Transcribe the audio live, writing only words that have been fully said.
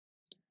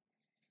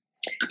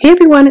Hey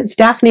everyone, it's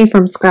Daphne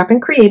from Scrap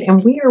and Create,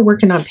 and we are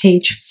working on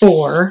page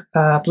 4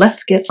 of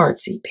Let's Get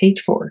Artsy, page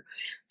 4.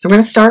 So we're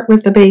going to start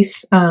with the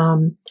base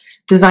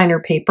designer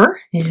paper,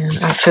 and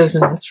I've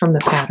chosen this from the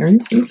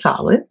patterns and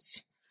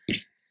solids.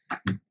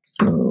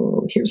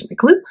 So here's my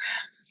glue.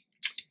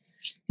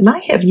 And I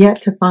have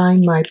yet to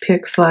find my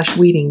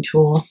pick/weeding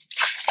tool.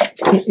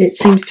 It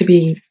seems to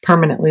be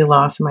permanently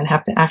lost. I might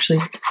have to actually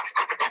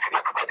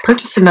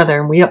purchase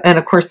another. And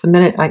of course, the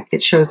minute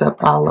it shows up,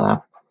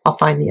 I'll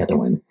find the other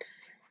one.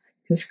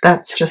 Because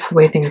that's just the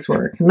way things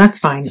work, and that's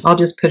fine. I'll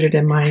just put it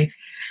in my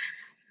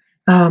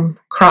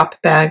crop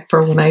bag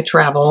for when I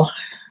travel.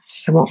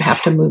 I won't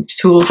have to move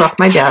tools off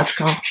my desk.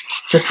 I'll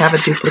just have a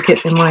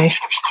duplicate in my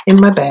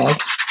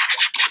bag.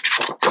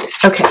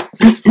 Okay.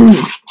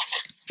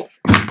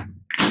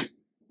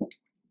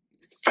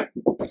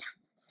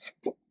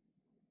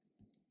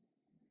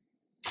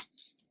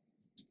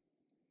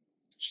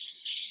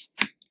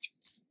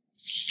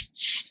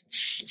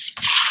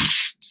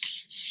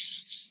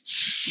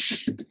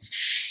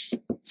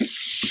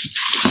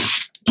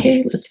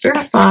 Okay, let's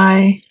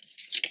verify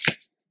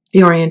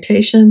the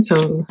orientation.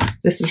 So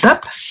this is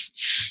up,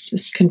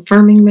 just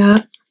confirming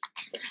that.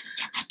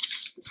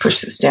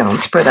 Push this down,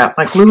 spread out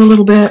my glue a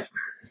little bit.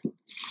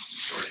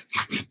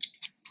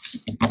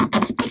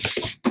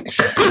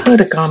 Could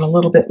have gone a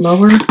little bit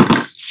lower,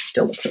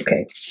 still looks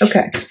okay.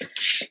 Okay,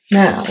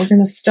 now we're going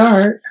to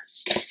start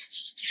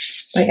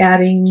by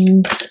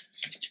adding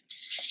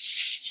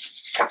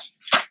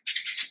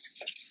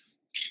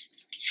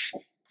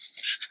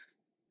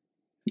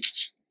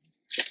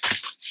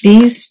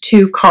these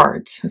two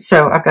cards.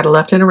 So I've got a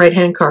left and a right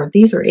hand card.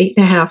 These are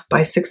 8.5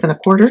 by 6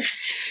 1/4,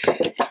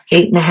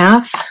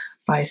 8.5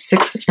 by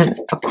 6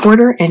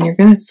 1/4, and you're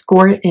going to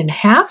score it in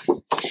half,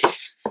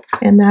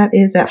 and that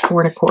is at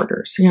 4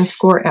 1/4. So you're going to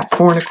score at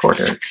 4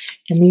 1/4,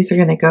 and these are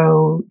going to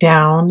go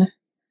down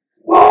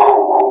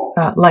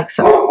like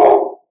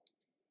so.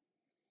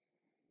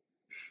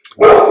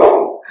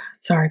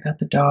 Sorry about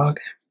the dog.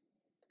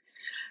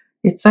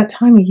 It's that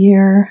time of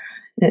year.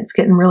 It's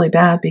getting really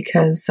bad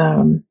because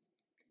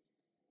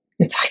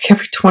it's like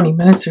every 20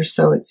 minutes or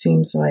so, it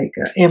seems like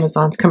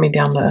Amazon's coming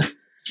down the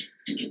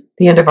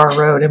end of our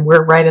road, and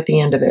we're right at the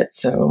end of it,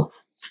 so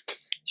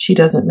she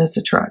doesn't miss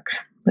a truck.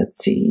 Let's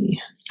see.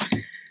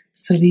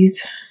 So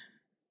these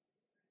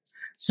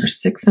are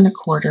 6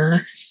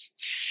 1/4,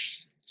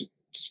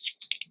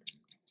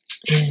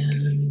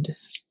 and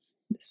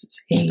this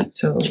is 8,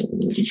 so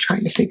I'm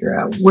trying to figure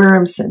out where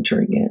I'm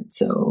centering it.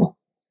 So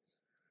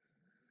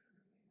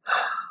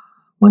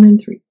 1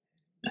 3/4.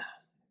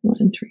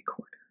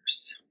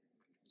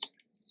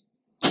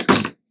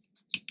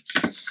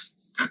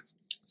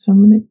 So I'm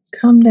going to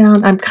come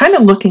down. I'm kind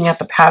of looking at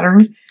the pattern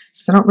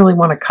because I don't really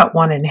want to cut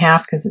one in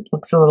half because it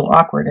looks a little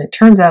awkward. It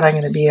turns out I'm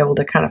going to be able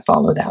to kind of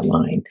follow that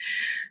line.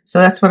 So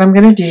that's what I'm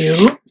going to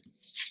do.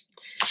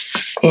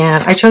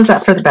 And I chose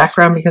that for the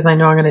background because I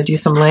know I'm going to do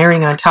some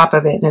layering on top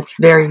of it, and it's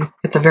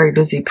a very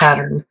busy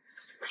pattern.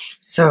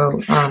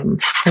 So I'm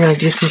going to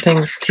do some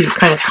things to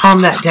kind of calm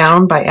that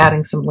down by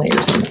adding some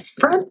layers on the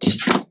front.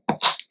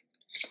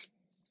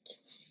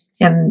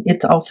 And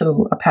it's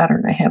also a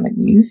pattern I haven't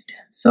used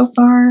so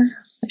far.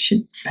 I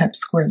should have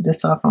squared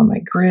this off on my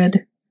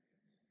grid.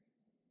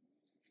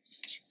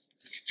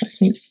 So I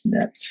think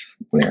that's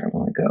where I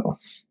want to go.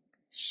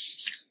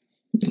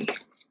 Let me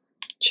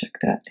check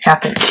that.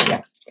 1/2 inch,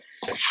 yeah.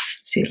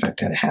 Let's see if I've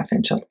got a 1/2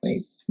 inch all the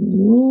way.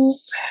 Whoop.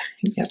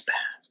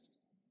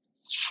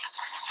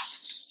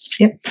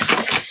 Yep.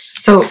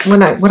 So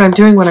what I'm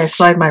doing when I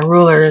slide my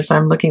ruler is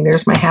I'm looking,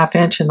 there's my 1/2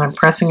 inch, and I'm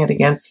pressing it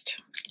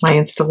against my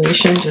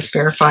installation, just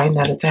verifying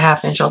that it's a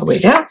 1/2 inch all the way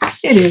down.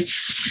 It is.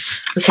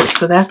 Okay,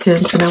 so that's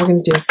in. So now we're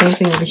going to do the same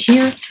thing over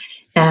here.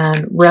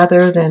 And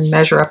rather than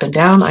measure up and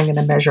down, I'm going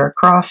to measure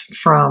across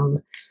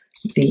from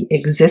the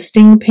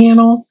existing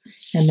panel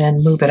and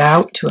then move it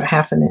out to a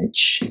 1/2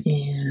 inch.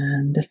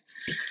 And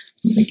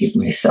I'm going to give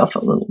myself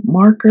a little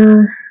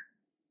marker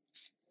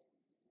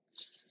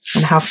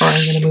on how far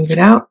I'm going to move it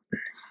out.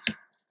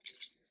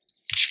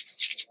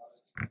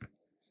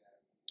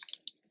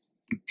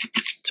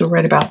 So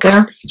right about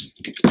there.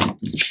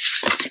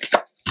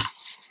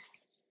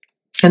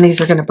 And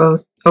these are going to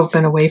both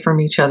open away from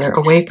each other,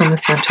 away from the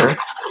center.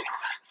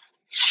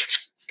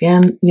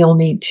 Again, you'll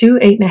need two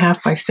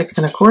 8.5 by 6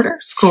 1/4,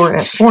 score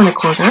at 4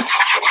 1/4,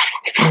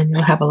 and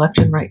you'll have a left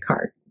and right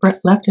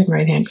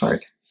hand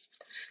card.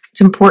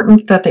 It's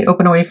important that they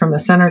open away from the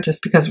center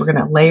just because we're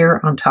going to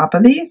layer on top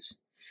of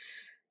these.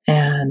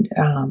 And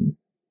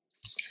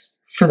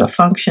for the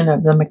function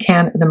of the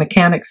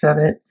mechanics of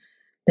it,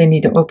 they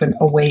need to open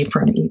away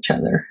from each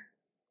other.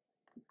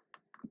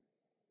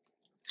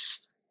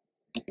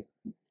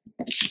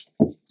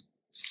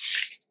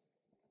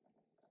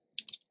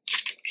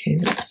 Okay,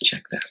 let's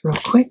check that real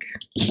quick.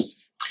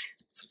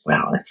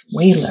 Wow, that's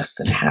way less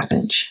than a 1/2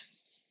 inch.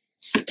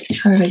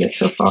 How did I get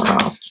so far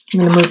off? I'm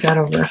going to move that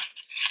over.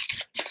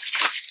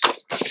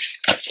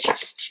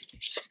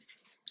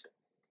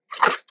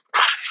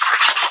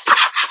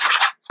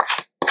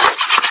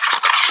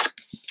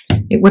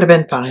 It would have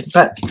been fine,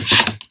 but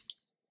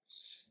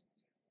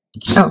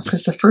Oh,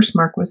 because the first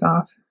mark was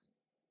off.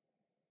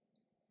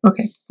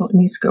 Okay, well, it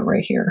needs to go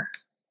right here.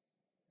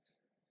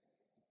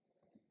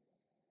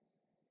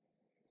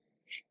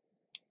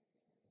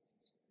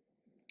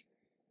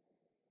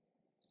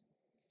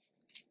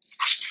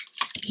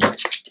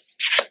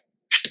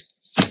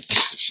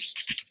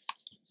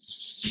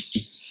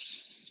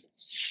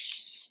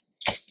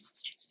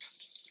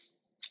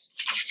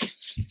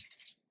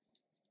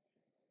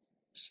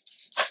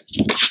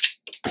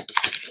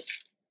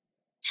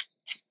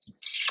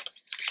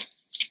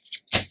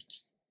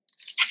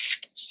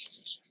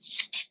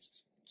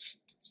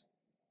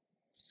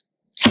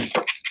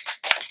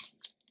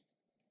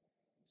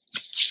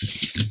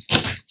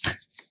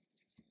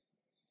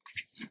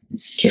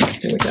 Okay,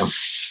 there we go.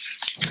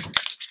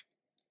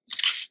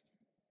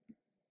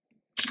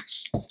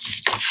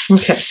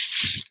 Okay.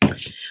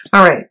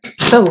 All right.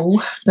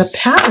 So the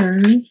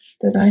pattern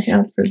that I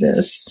have for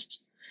this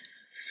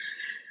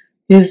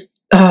is,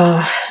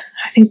 I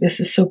think this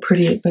is so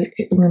pretty, but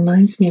it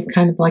reminds me of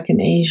kind of like an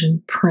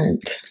Asian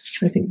print.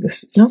 I think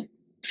this, no,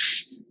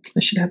 I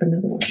should have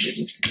another one of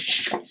these.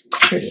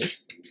 Here it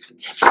is.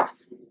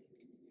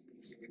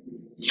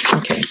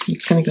 Okay,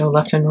 it's going to go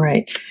left and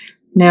right.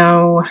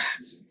 Now,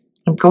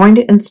 I'm going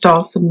to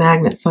install some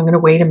magnets, so I'm going to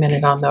wait a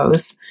minute on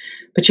those.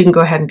 But you can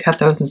go ahead and cut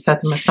those and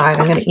set them aside.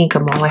 I'm going to ink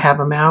them while I have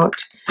them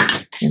out.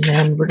 And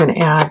then we're going to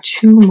add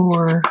 2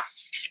 more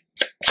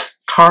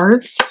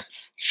cards.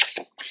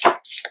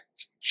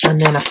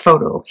 And then a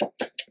photo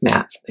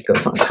mat that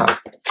goes on top.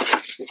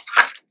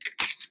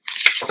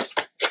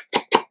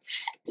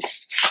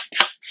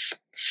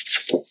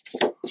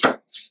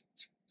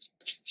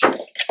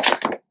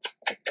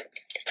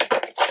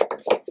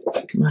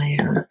 My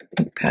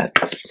ink pad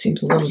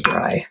seems a little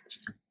dry.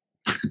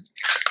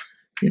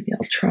 Maybe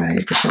I'll try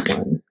a different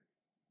one.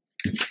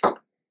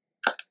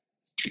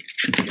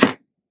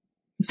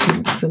 This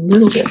one's a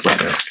little bit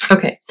better.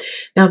 Okay,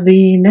 now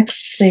the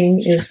next thing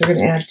is we're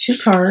going to add 2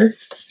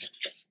 cards.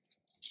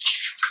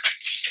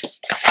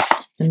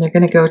 And they're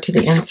going to go to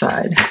the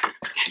inside.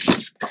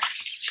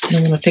 And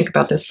I'm going to think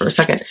about this for a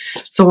second.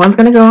 So one's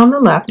going to go on the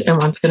left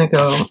and one's going to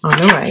go on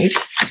the right.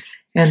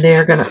 And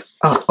they're going to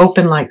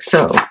open like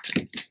so.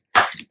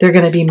 They're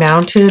going to be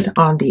mounted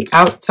on the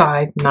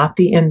outside, not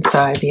the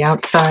inside, the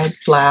outside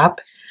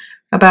flap,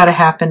 about a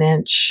 1/2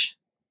 inch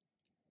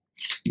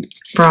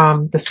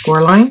from the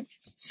score line,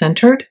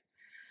 centered.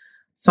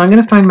 So I'm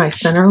going to find my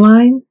center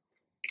line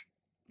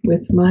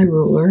with my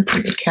ruler.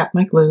 I'm going to cap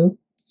my glue.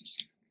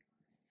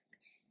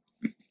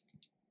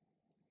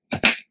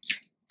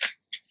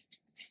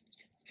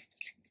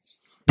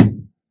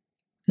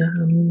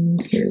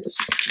 Here it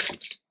is.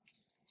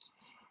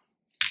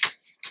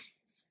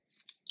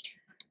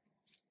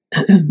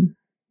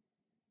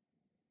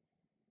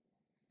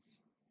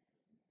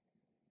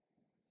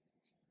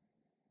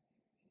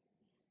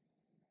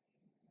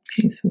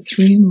 Okay, so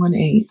 3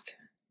 1/8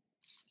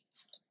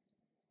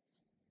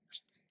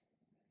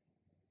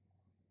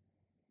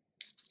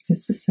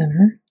 is the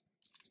center.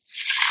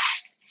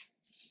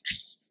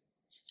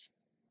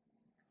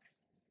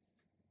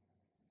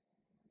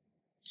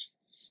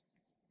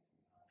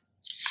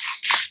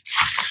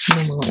 And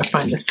then we want to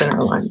find the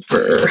center line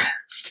for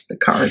the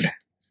card.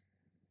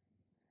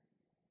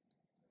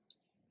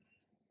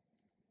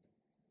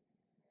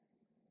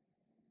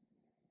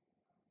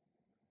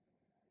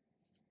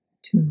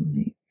 2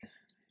 1/8.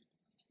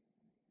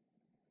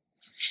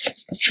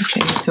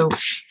 Okay, so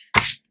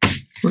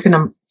we're going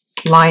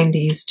to line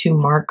these 2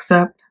 marks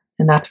up,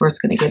 and that's where it's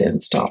going to get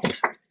installed.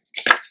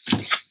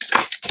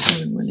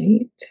 2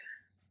 1/8.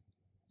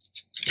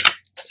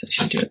 So I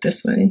should do it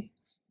this way.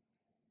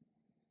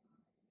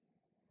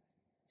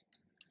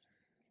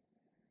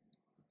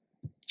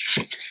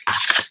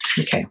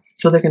 Okay,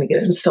 so they're going to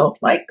get installed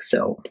like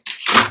so.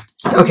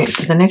 Okay,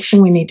 so the next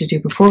thing we need to do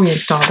before we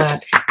install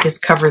that is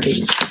cover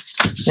these.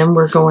 Then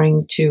we're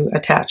going to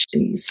attach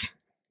these.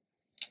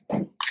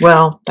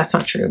 Well, that's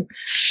not true.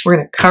 We're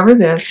going to cover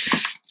this,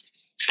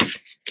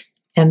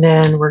 and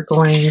then we're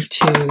going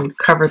to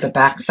cover the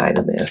back side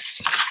of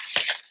this.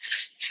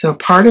 So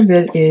part of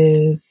it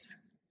is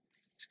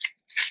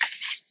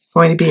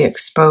going to be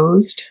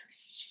exposed.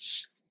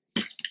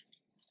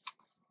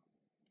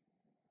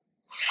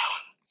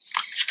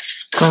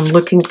 So I'm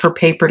looking for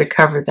paper to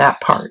cover that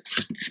part.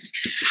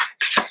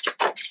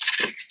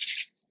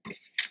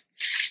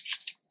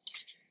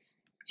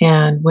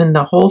 And when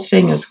the whole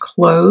thing is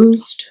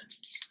closed,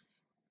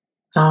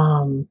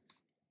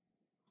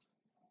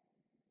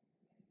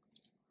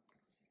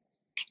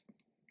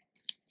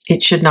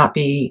 it should not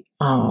be,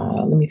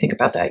 let me think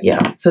about that.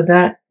 Yeah, so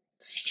that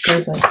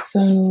goes like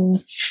so.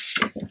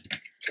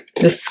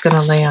 This is going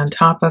to lay on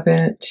top of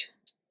it.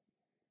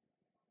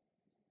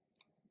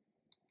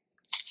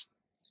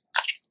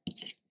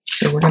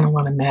 So we're going to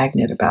want a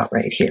magnet about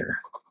right here.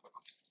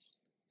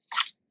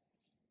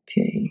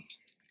 Okay.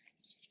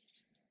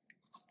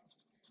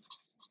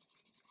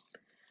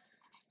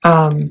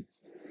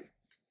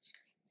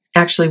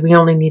 Actually, we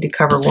only need to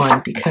cover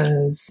one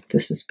because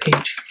this is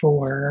page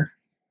 4.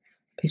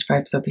 Page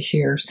 5 is over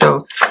here.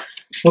 So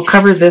We'll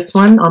cover this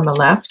one on the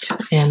left,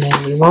 and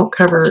then we won't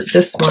cover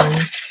this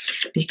one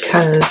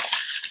because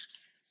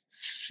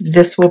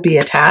this will be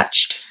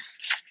attached.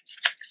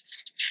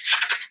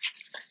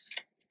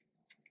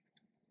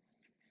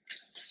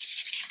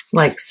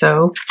 Like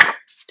so,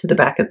 to the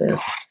back of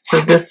this.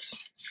 So this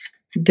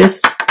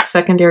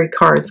secondary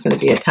card is going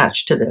to be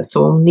attached to this.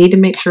 So we'll need to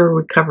make sure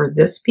we cover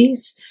this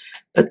piece,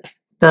 but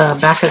the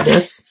back of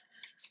this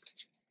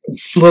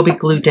will be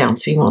glued down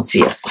so you won't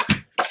see it.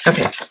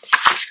 Okay,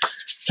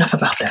 enough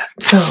about that.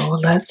 So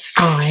let's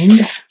find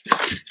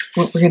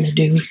what we're going to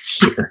do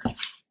here.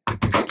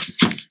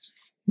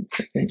 Looks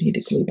like I need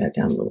to glue that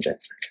down a little bit.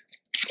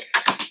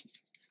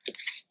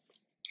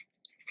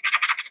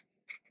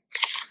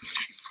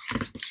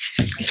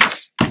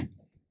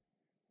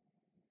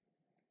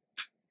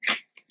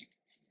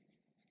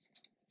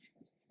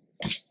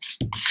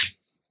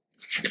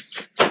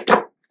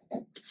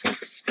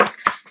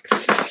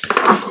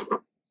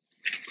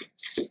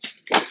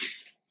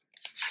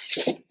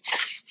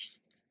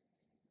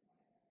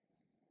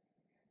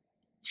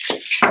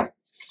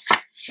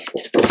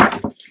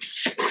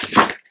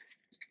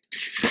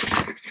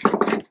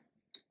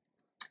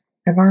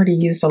 I've already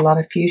used a lot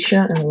of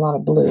fuchsia and a lot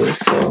of blue,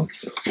 so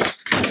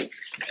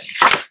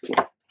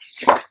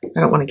I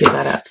don't want to give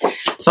that up.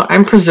 So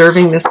I'm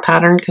preserving this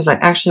pattern because I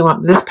actually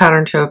want this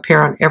pattern to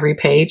appear on every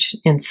page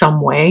in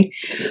some way.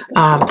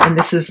 And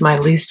this is my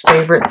least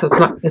favorite, so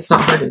it's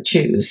not hard to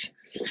choose.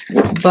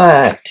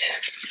 But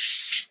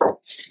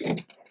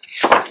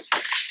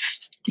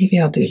maybe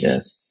I'll do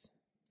this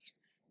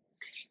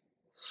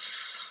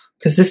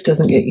because this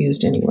doesn't get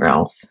used anywhere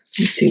else.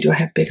 Let's see, do I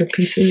have bigger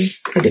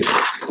pieces? I do.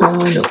 Oh,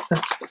 no,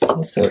 that's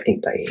also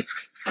 8 by 8.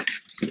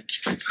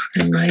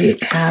 I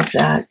might have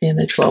that in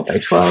a 12 by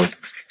 12.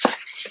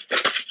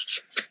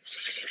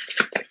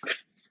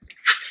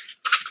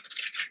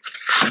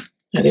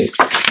 I do.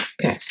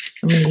 Okay,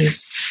 I'm going to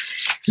use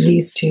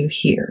these two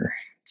here.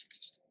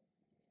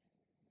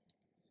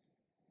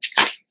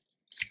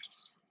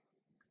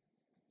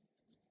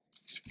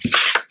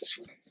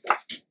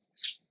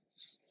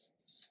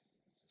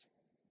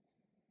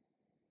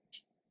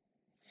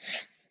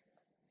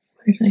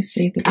 What did I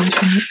say the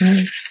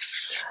measurement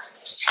was?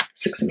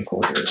 6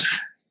 1/4.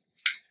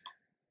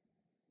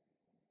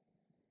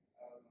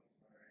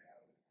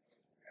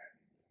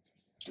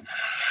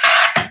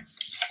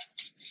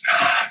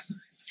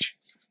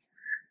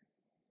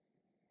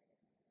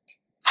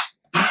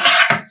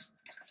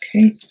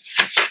 Okay.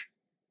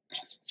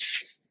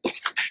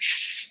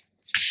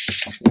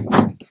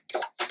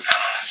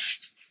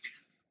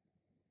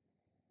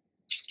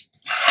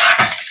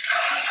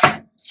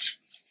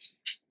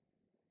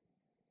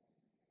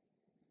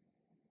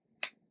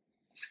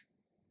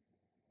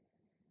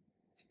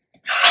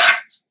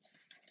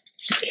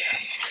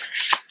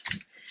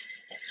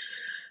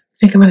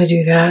 I think I'm going to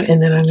do that, and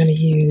then I'm going to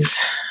use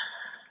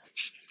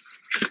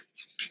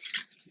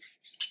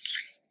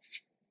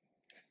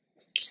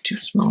it's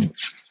too small.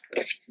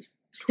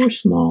 Too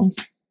small.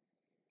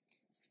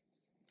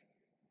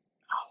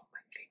 Oh,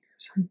 my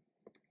fingers.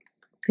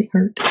 They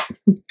hurt.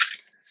 Let's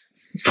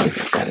see if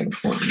I got an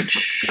orange.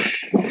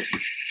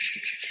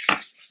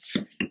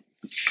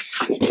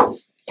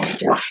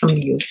 Yeah, I'm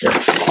going to use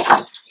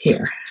this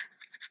here.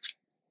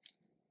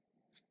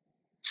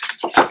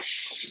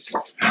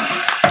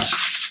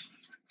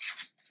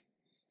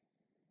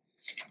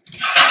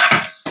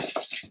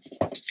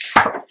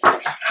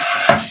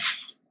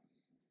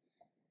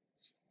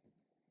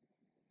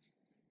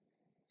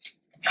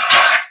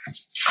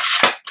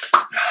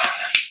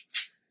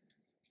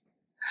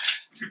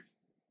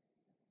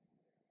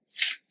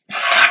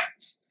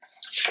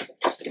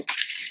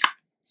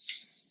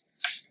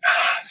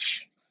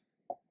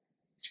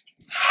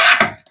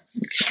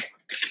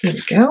 There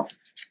we go.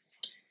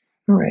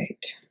 All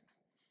right.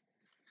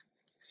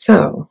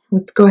 So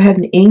let's go ahead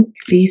and ink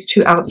these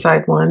two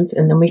outside ones,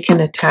 and then we can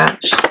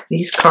attach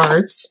these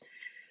cards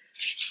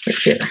right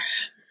here.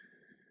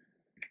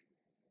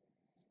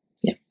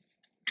 Yep.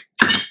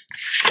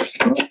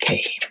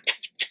 Okay.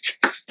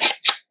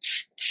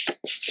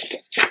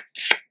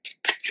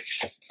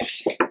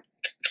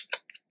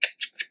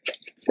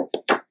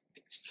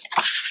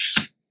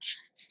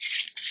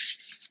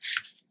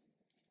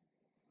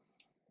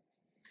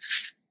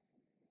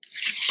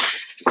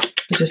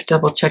 Just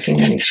double checking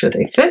to make sure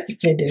they fit.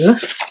 They do.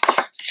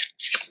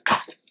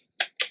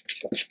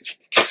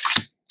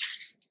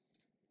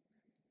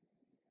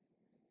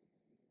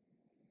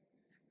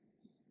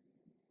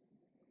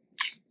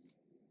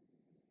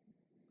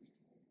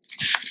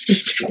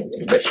 Just a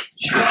little bit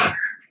shorter.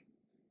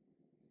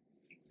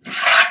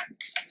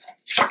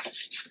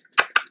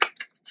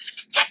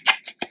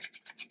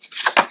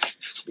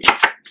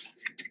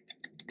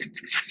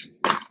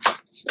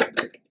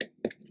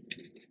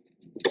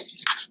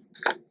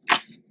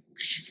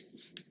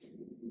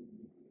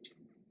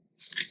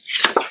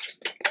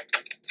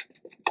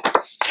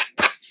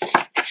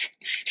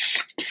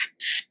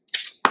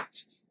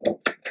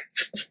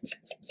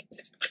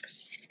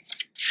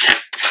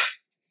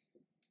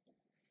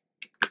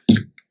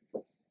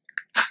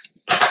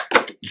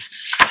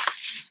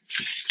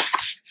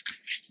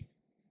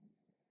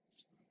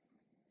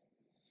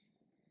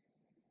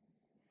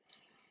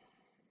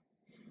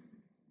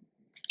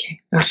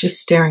 just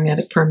staring at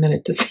it for a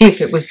minute to see if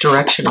it was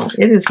directional.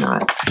 It is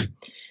not.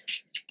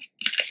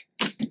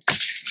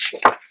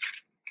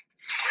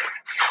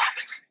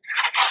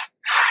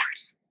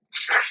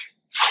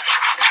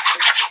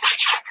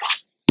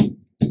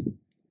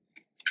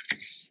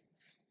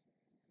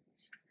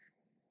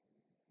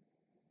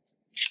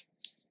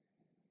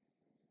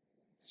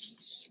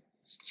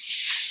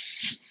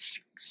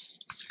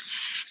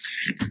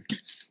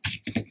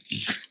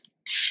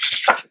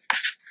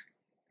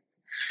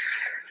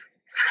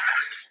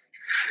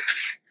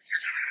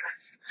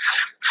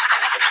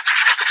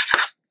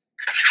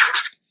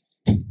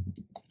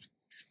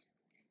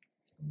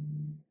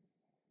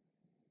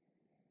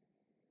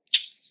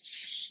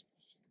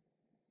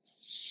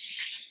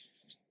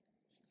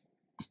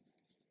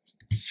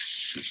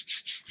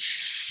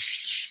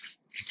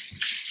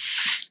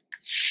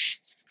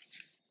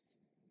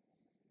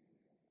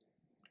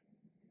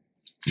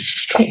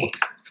 Okay.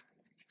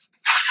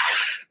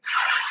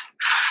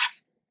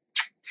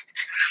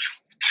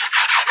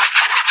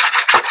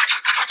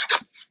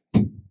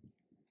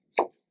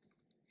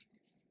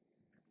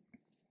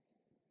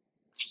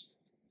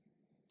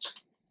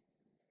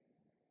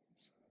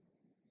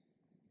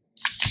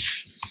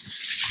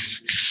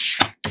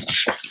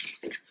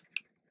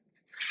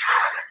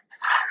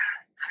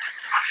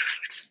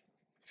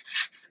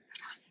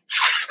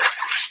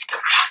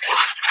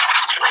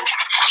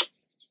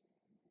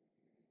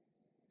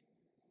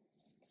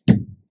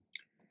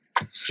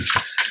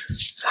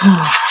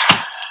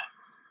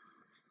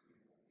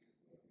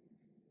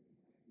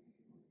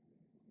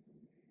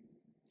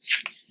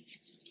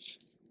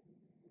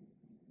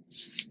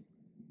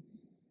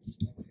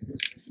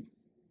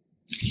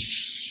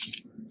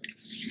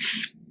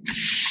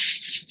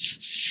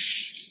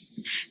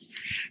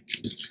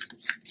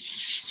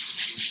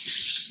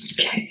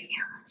 Okay.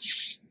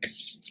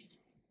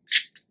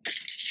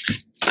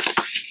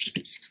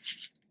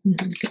 I'm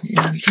going to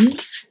add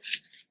these.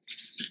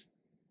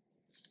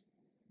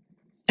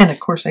 And of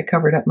course I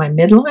covered up my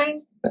midline,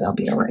 but I'll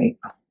be all right.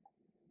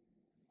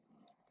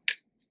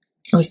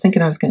 I was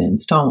thinking I was going to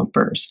install them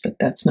first, but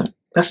that's not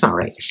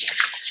right.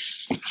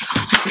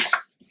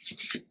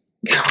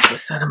 Get all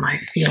this out of my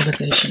field of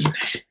vision.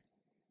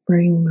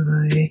 Bring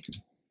my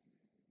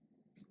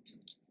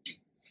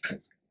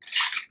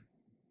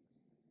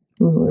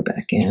ruler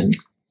back in.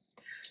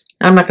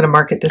 I'm not going to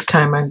mark it this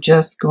time. I'm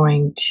just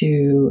going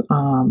to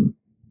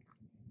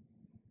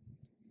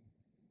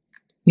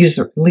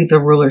leave the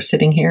ruler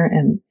sitting here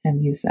and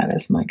use that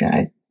as my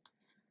guide.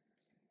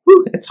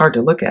 Whew, it's hard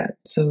to look at.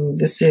 So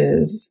this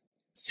is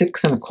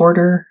 6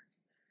 1/4.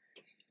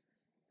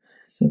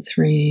 So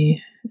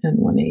 3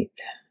 1/8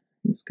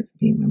 is going to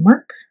be my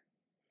mark.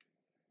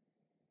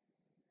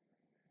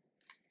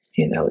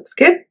 Okay, that looks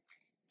good.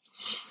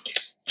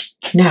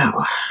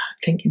 Now,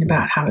 thinking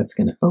about how it's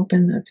going to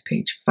open, that's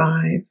page 5.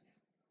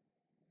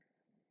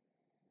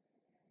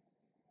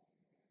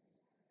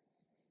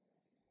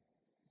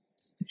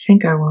 I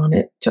think I want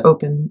it to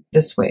open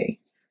this way,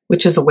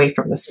 which is away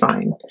from the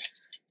spine,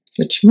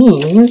 which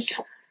means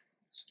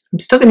I'm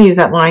still going to use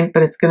that line,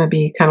 but it's going to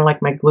be kind of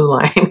like my glue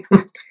line.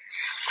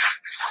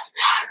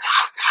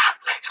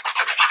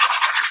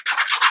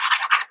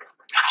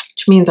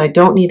 Which means I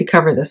don't need to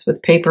cover this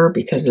with paper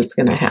because it's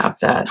going to have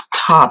that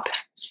top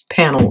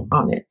panel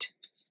on it.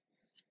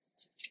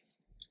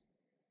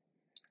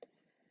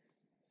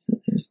 So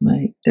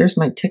there's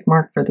my tick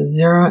mark for the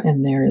 0,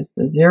 and there is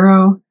the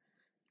 0.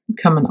 I'm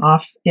coming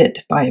off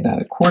it by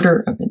about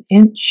 1/4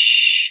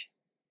 inch.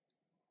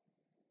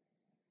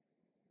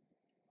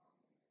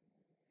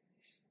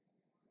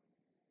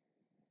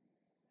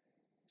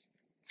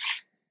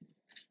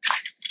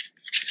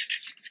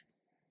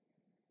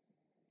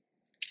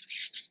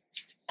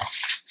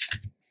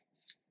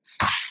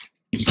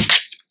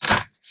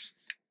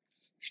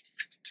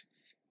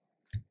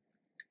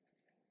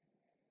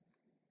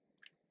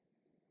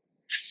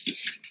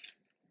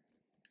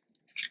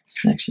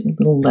 Actually, a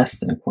little less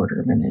than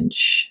 1/4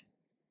 inch.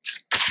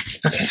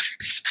 Okay.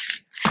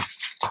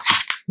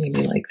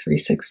 Maybe like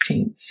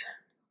 3/16.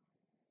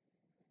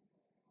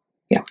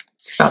 Yeah,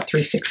 it's about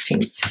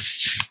 3/16.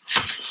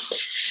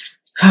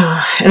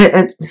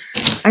 And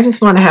I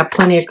just want to have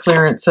plenty of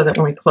clearance so that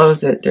when we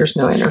close it, there's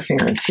no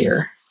interference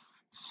here.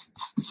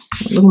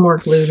 A little more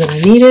glue than I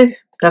needed.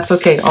 That's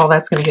okay. All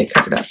that's going to get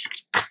covered up.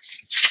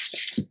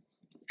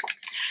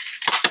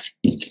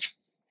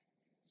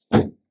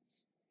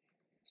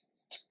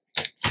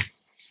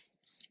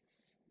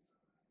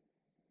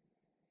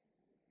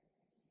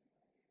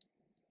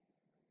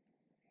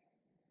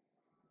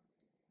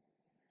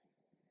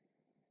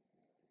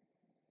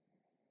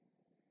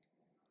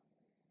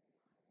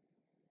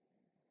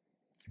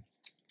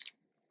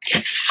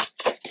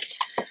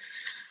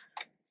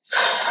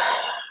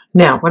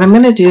 Now, what I'm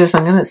going to do is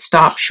I'm going to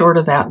stop short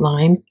of that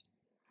line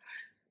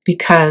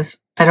because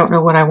I don't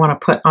know what I want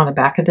to put on the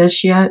back of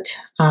this yet.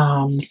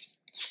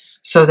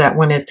 So that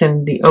when it's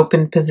in the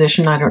open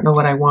position, I don't know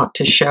what I want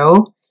to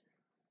show.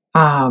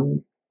 So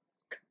I'm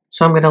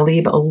going to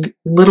leave a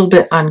little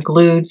bit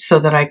unglued so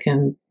that I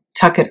can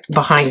tuck it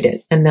behind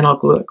it, and then I'll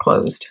glue it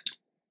closed.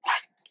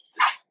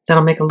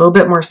 That'll make a little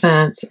bit more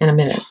sense in a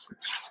minute.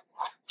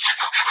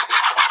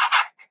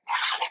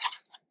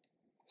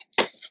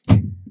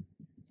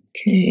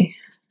 Okay.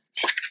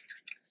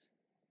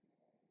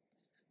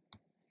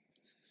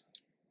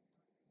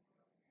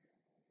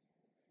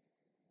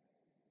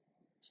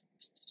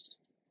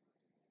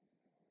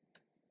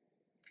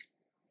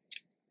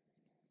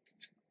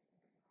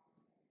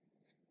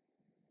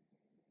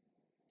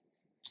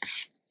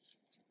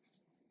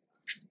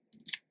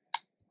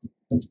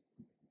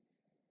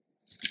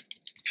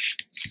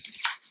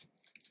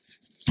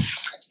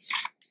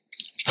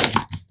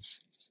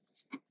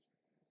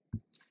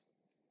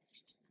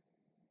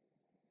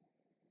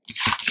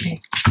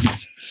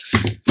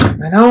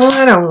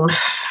 Right on.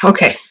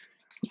 Okay.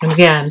 And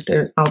again,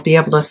 I'll be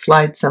able to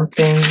slide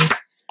something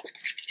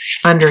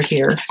under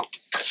here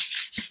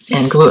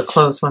and glue it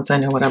closed once I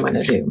know what I'm going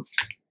to do.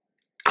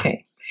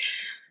 Okay.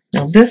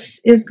 Now this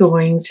is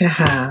going to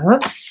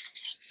have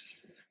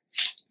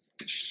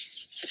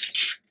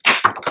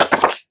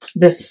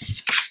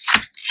this.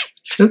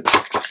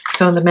 Oops.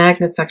 So the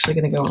magnet's actually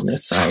going to go on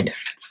this side.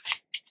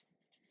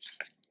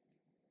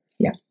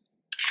 Yeah.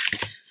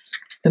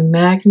 The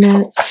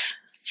magnet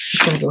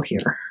is going to go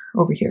here,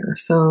 over here.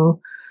 So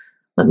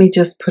let me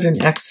just put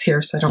an X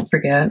here so I don't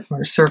forget,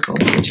 or a circle,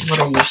 which is what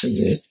I usually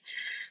use.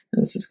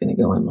 And this is going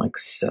to go in like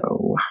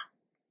so.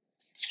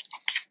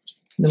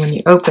 And then when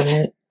you open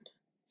it,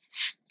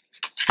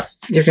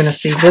 you're going to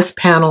see this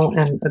panel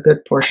and a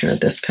good portion of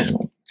this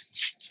panel.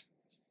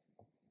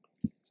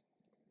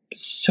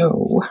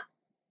 So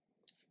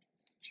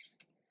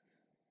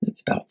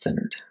it's about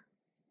centered.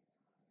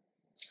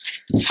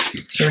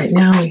 So right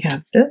now we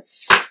have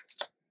this.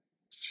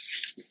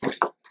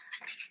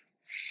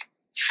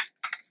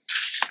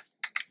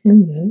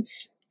 And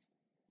this.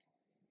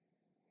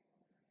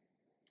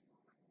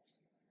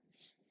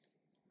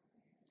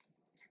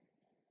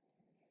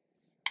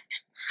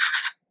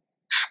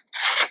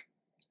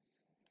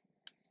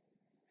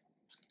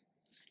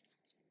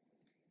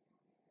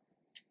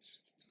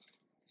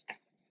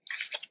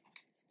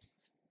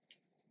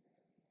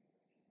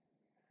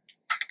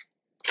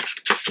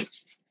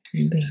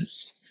 And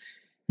this.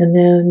 And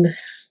then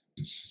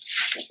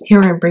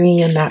here I'm bringing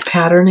in that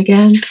pattern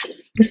again.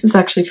 This is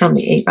actually from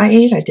the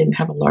 8x8. I didn't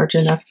have a large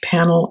enough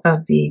panel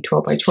of the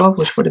 12x12,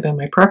 which would have been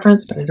my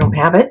preference, but I don't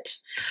have it.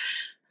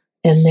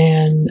 And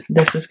then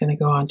this is going to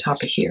go on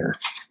top of here.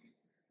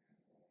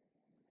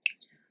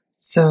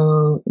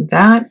 So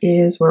that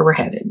is where we're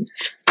headed.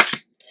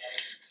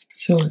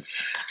 So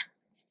if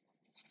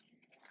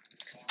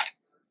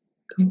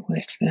go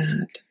like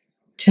that,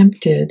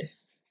 tempted.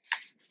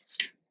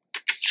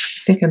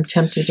 I think I'm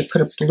tempted to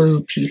put a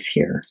blue piece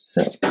here.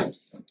 So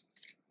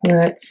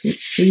let's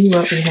see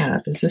what we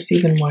have. Is this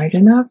even wide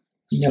enough?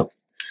 Nope.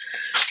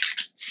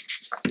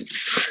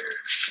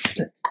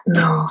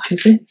 No,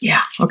 is it?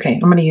 Yeah. Okay, I'm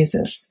going to use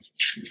this.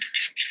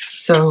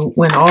 So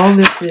when all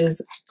this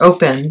is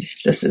opened,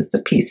 this is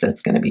the piece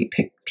that's going to be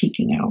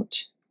peeking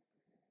out.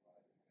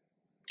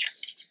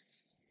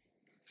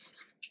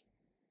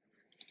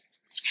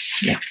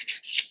 Yeah.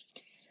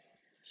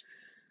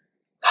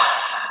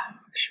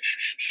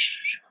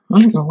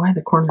 I don't know why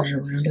the corners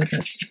are rounded.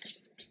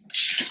 That's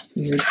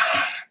weird.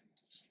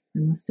 I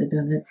must have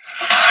done it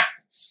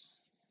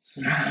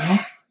somehow.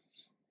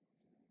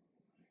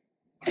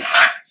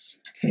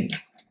 Okay.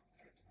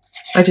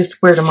 I just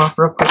squared them off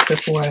real quick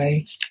before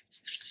I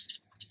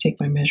take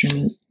my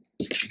measurement.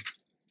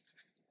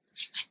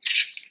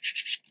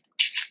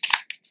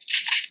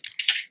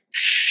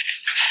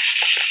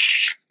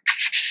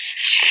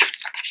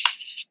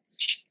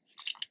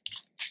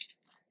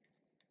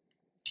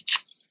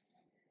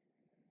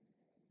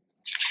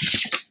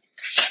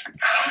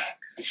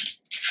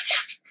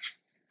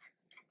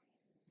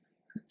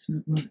 That's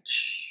not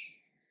much.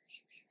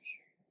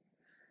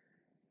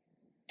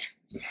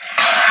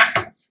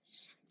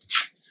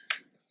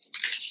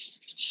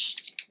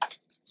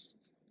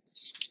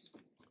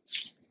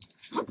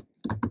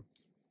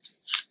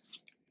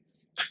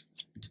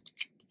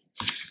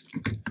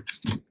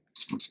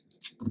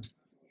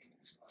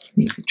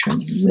 Need to trim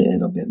a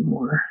little bit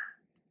more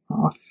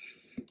off.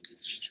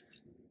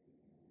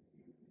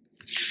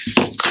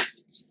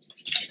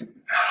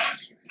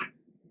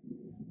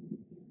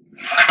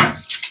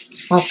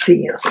 Off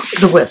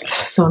the width.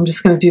 So I'm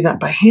just going to do that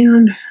by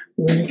hand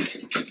with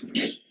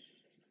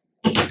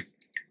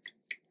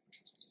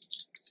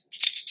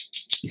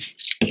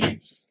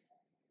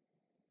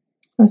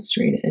a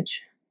straight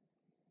edge.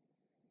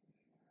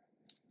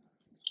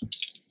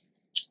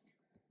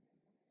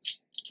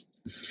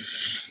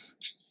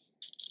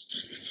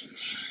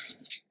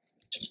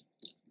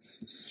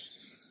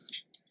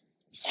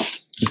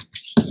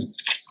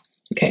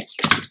 Okay.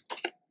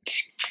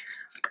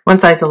 One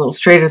side's a little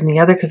straighter than the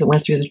other because it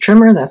went through the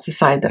trimmer. That's the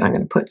side that I'm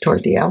going to put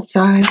toward the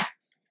outside.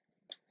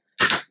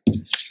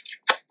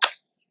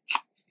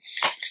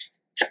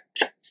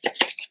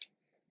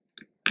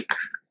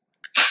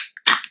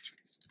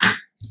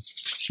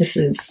 This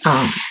is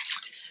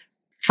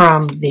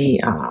from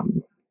the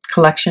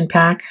collection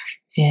pack,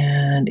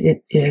 and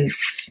it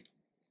is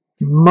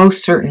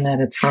most certain that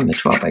it's from the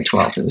 12 by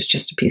 12. It was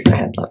just a piece I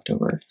had left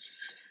over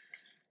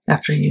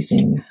after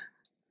using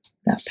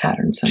that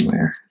pattern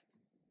somewhere.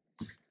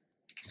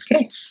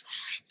 Okay.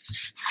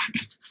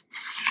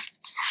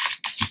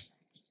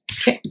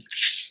 Okay.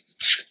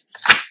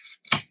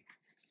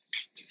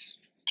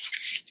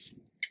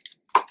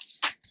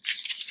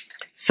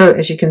 So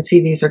as you can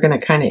see, these are going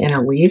to kind of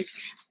interweave.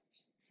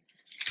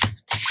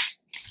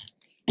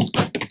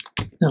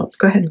 Now let's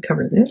go ahead and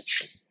cover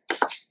this.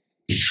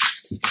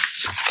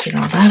 Get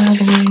all that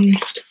out of the way.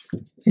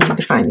 I need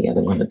to find the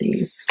other one of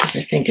these because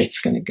I think it's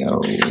going to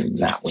go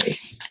that way.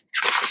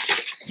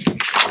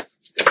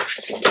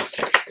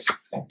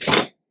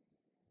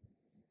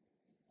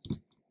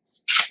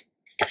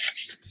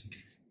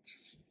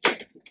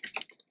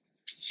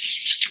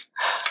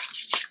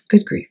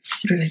 Good grief.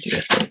 What did I do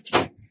with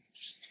it?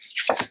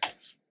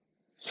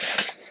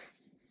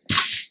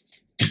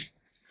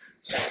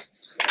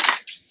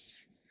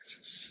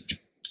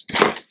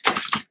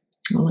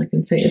 All I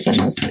can say is I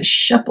must have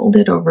shuffled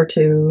it over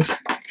to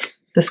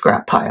the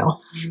scrap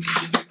pile.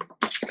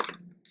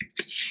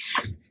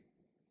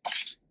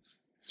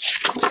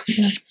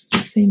 That's the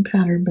same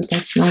pattern, but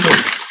that's not it.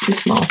 It's too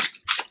small.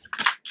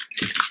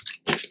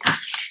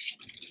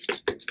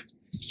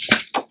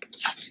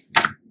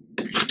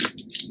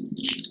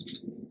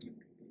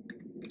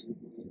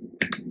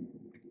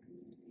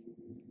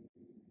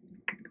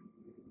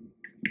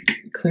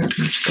 Clear up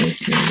my space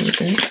here a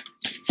little bit.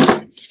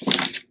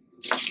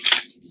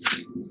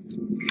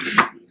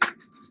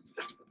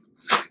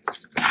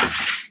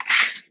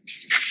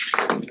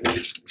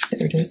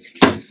 There it is.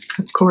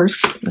 Of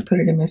course, I put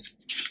it in my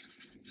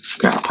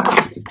scrap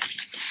pile.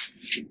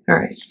 All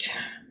right.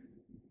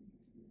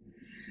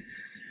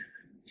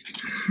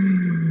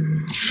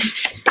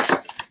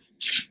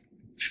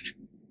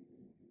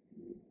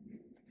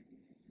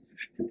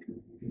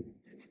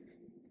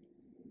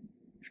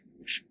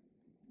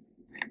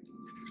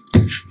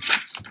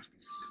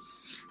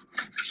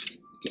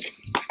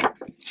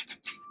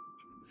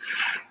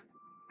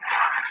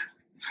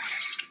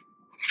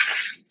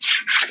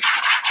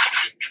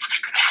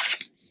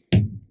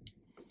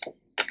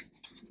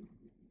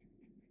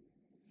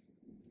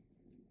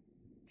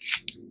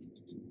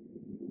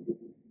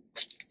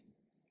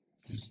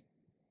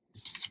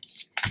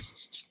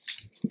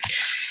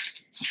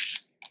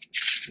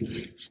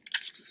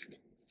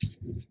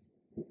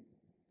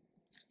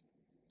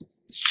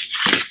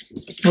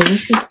 Well,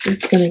 this is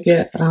just going to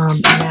get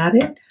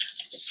matted.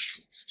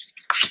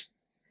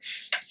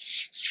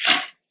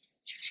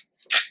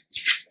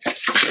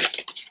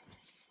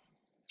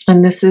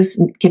 And this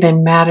is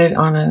getting matted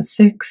on a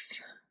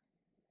 6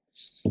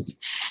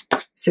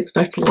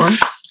 by 4.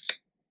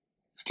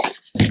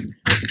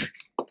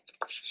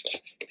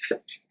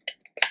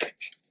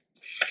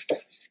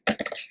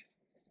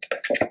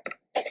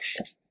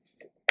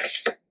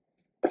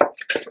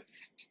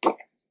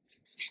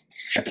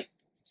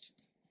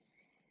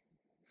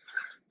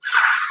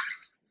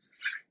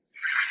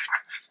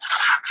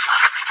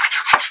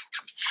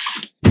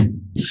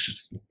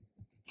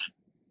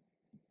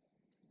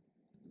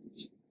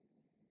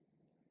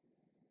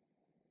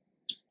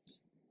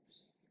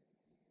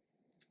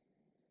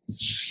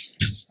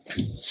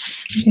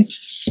 Okay.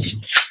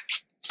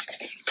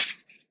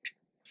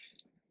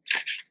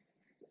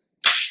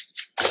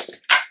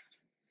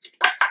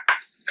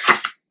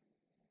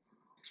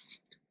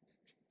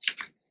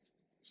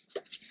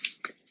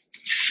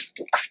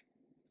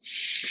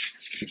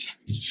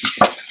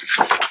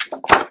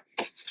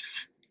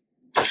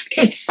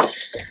 Okay,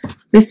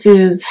 this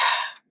is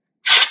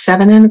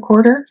 7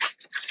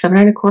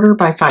 1/4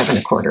 by 5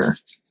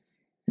 1/4,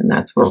 and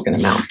that's where we're going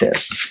to mount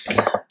this.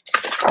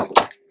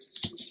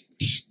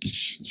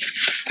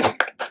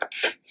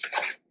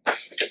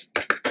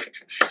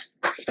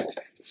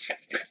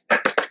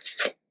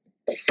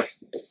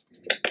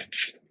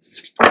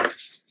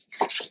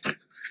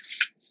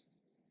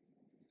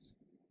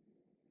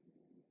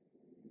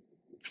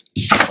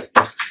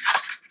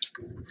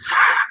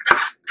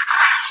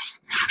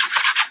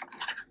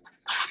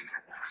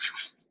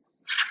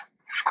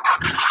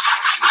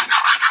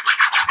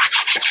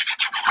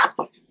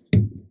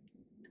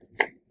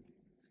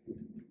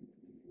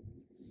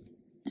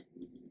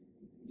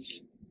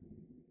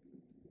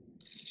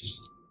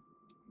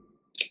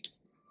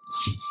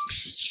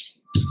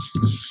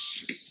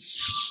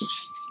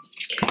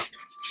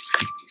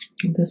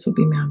 This will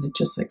be mounted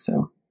just like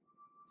so.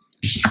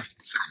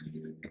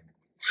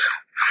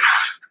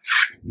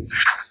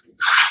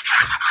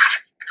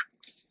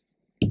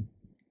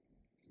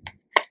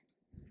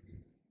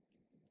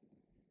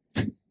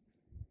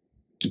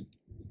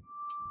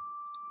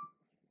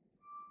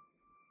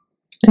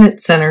 And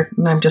it's centered,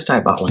 and I'm just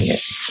eyeballing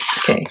it.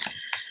 Okay,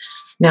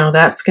 now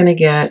that's going to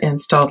get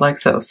installed like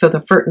so. So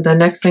the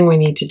next thing we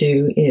need to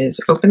do is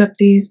open up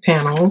these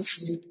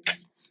panels.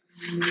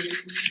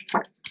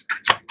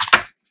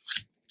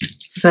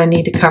 So I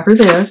need to cover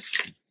this,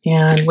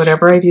 and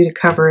whatever I do to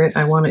cover it,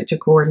 I want it to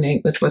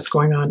coordinate with what's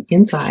going on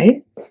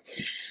inside.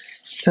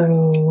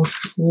 So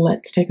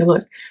let's take a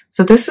look.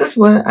 So this is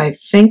what I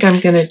think I'm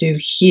going to do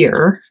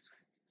here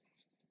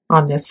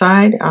on this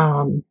side,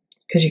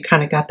 because you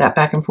kind of got that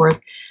back and forth.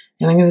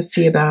 And I'm going to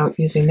see about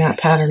using that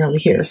pattern over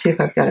here, see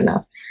if I've got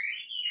enough.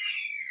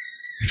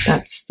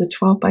 That's the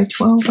 12 by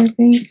 12, I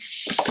think.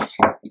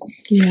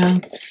 Yeah,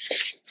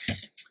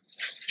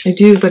 I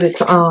do, but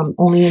it's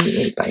only in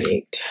the 8 by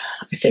 8,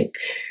 I think.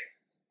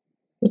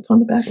 What's on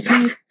the back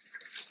side?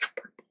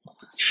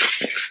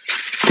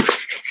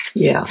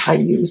 Yeah, I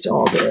used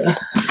all the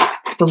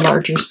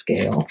larger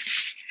scale.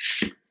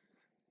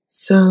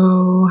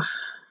 So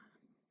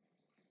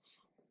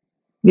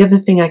the other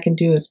thing I can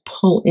do is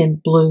pull in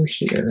blue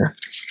here.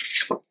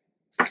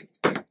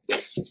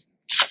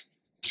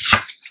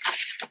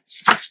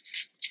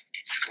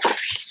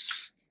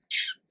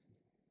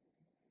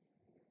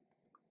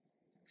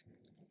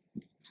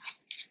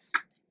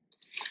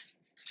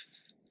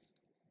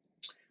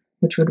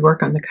 Which would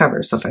work on the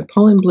cover. So if I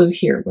pull in blue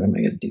here, what am I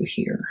going to do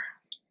here?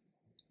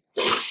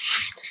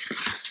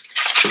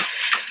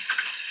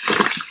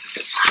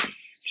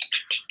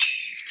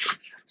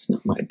 That's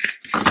not my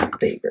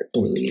favorite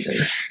blue either.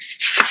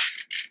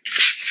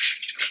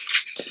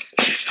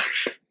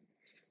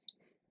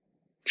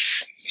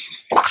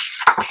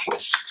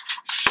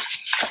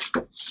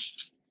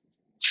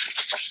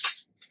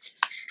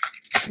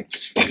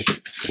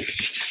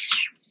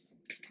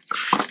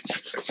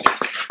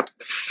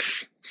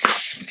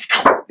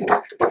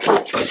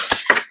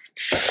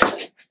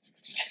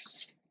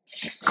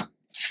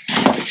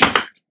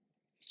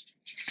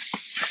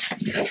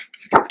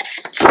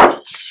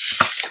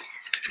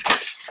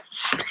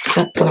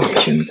 That's an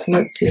option. So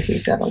let's see if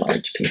we've got a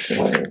large piece of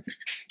that.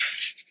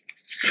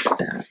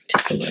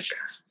 Take a look.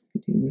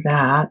 Do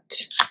that.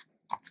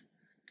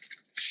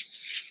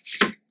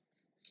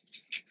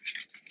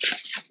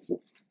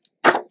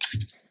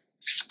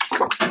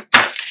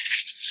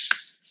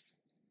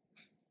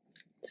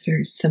 It's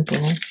very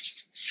simple.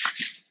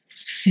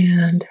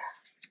 And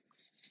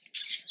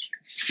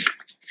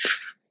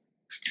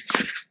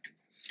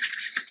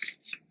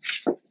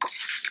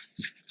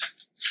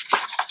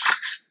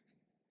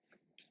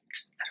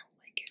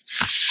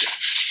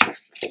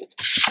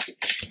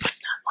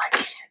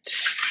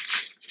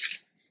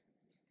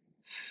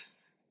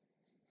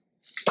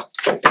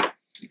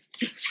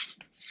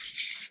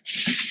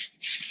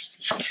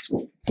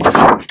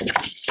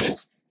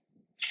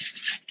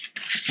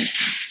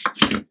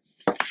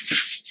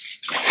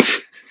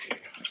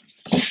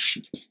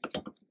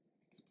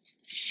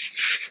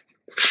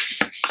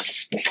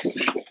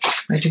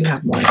I do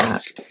have more of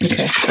that.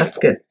 Okay, that's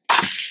good.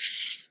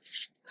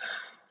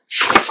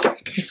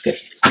 That's good.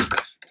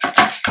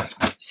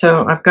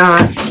 So I've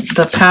got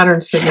the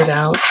patterns figured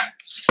out.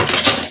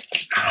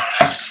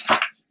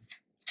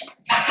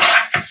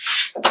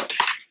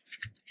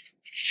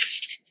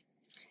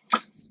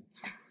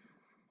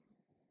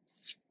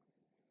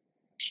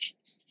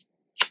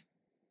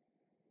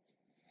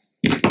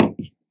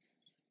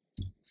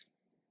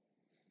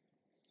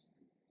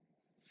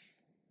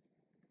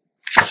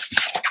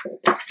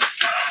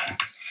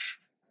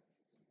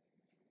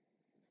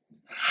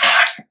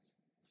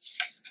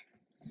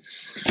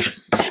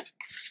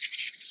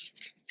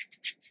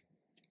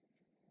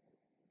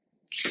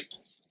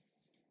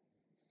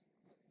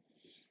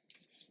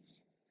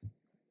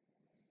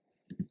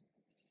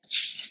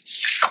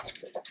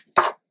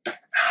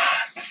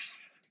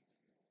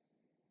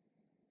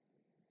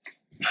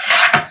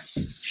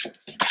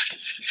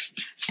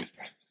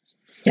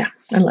 Yeah,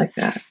 I like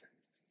that.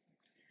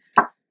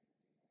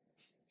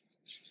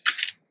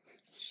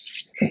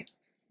 Okay,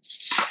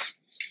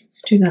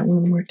 let's do that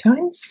one more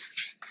time.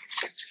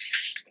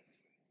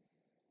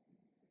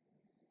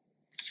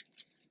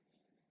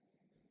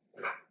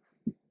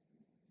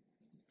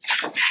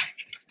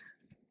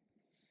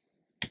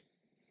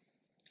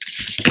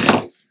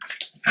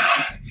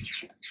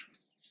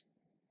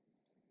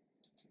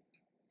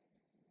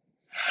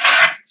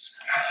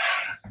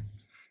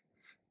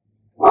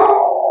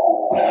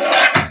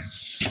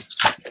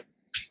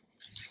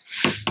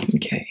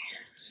 Okay.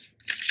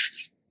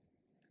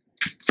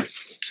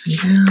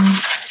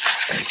 Now,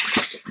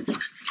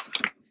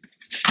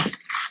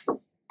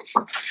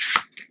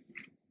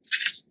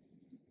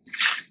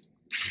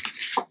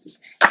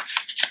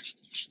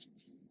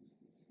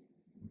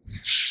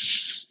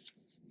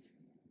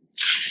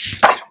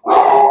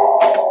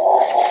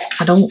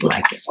 I don't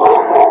like it.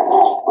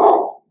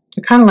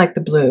 I kind of like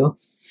the blue.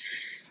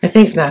 I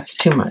think that's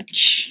too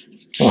much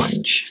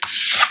orange.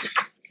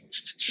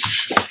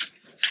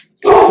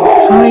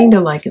 I'm kind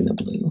of liking the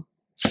blue.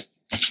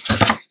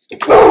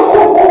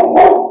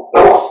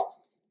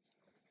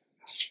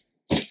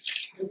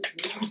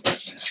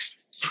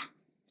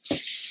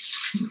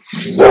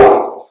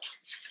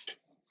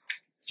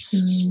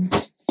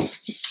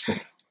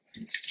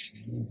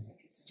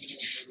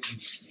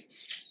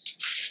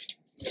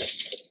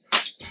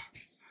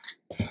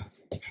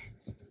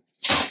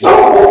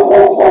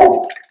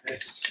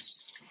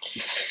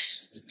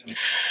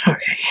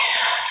 Okay.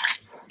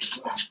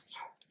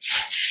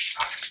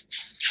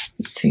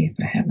 Let's see if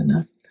I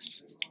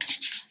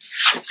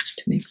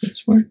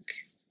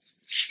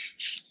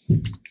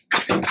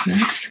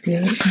That's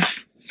good.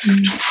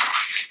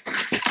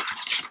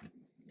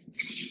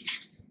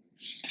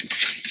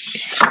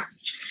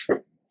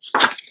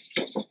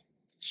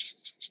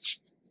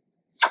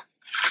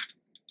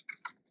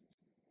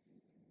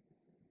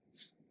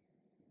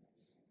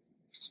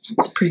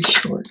 It's pretty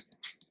short.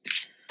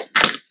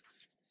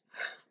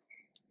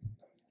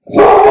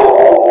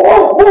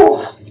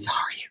 Oh,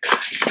 sorry, you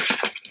guys.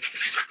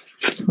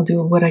 I'll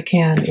do what I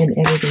can in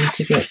editing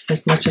to get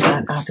as much of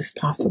that out as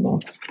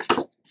possible.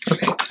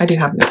 Okay, I do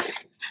have enough.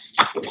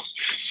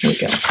 Here we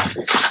go.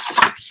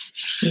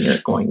 We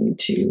are going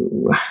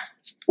to...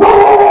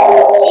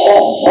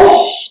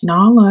 Shh,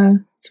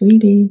 Nala,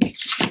 sweetie.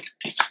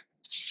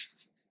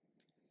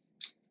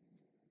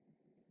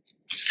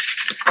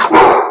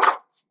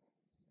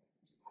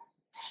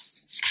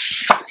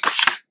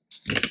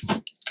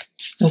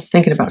 I was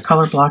thinking about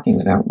color blocking,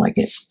 but I don't like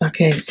it.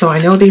 Okay, so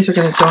I know these are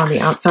going to go on the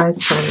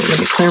outside, so let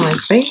me clear my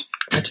space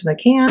as much as I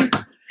can.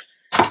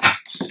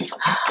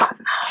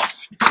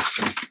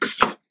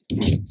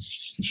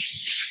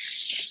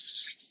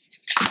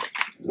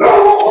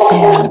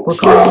 And we'll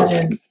go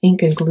ahead and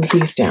ink and glue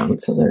these down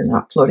so they're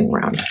not floating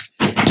around.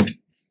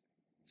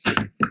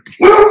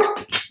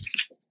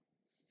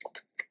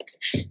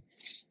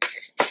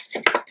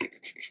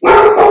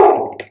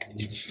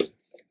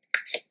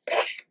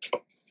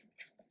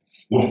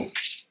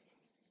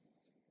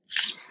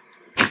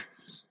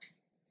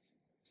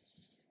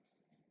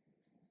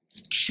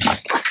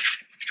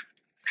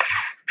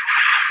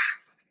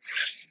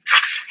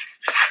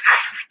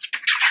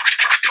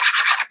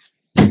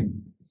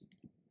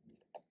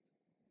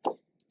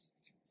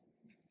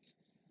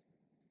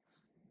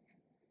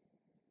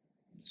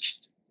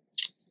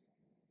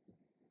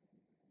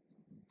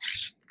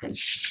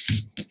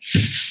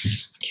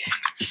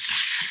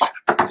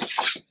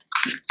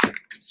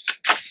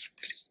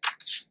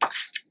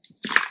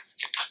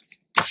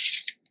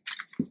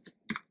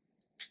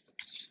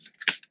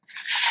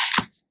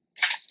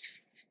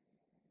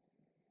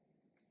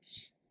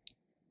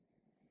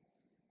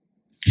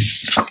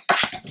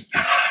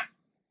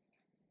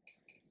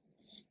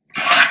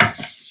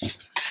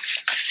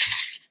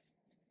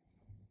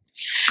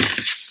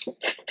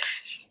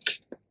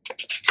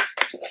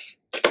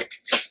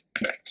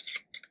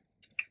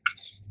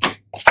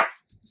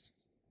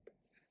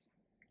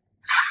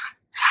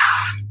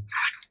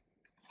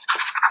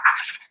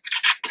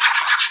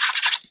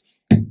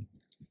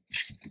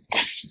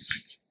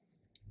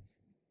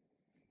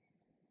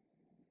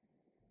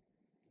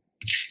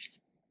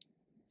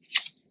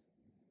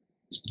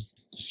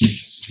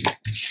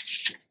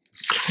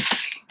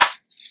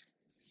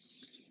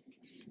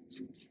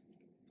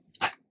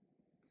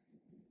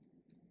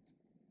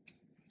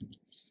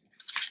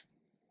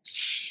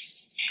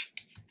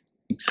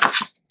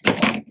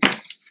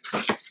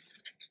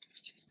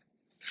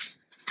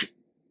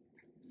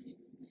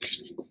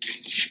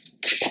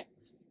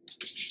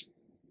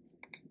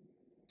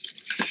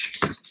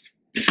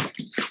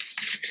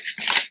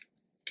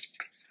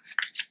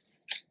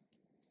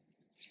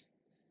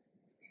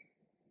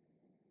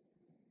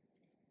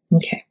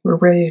 Okay, we're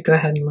ready to go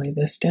ahead and lay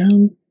this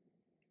down.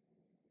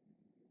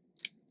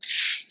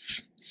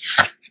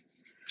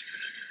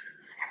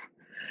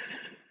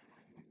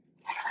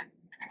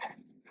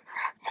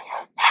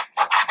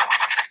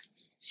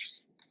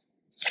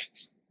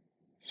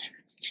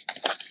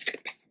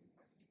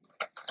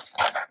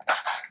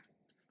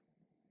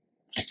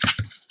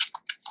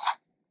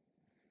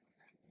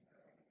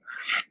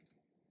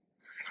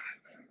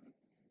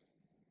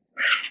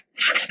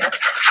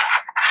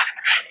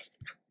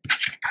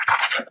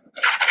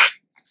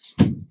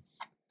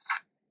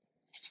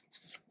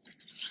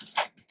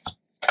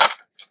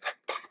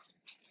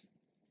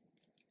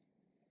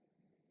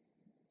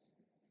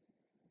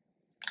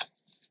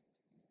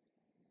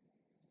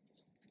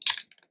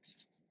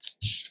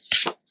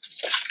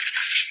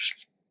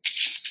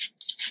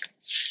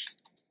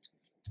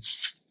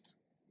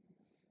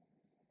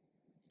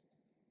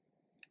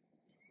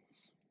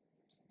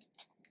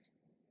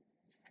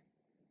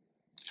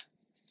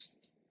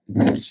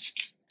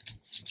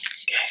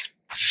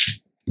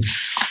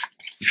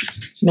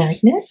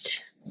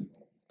 Magnet.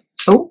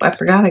 Oh, I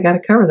forgot I got to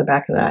cover the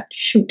back of that.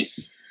 Shoot.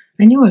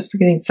 I knew I was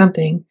forgetting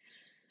something.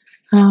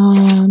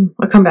 I'll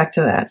come back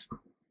to that.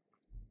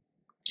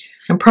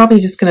 I'm probably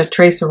just going to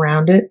trace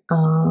around it.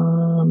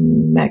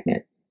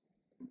 Magnet.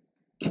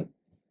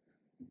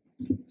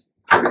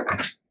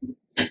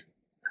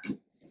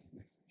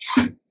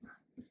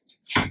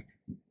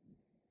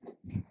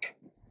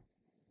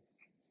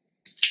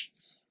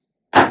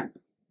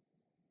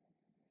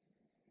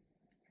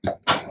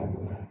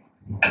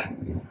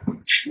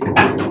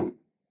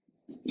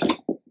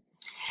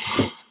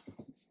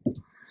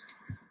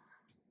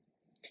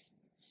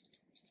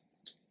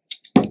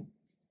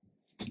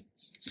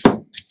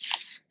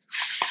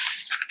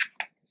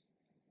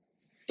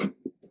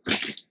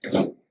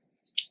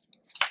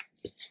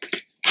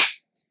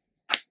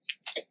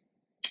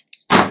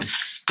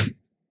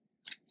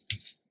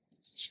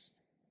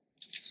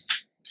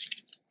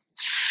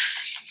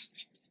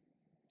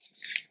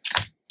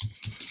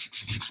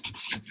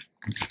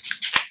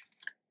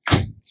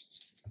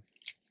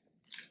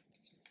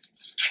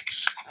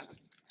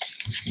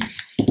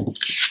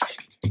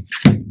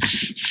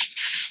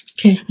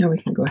 Okay, now we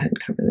can go ahead and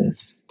cover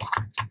this.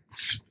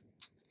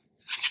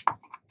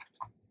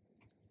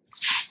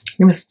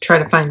 I'm going to try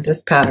to find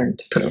this pattern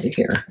to put over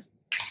here.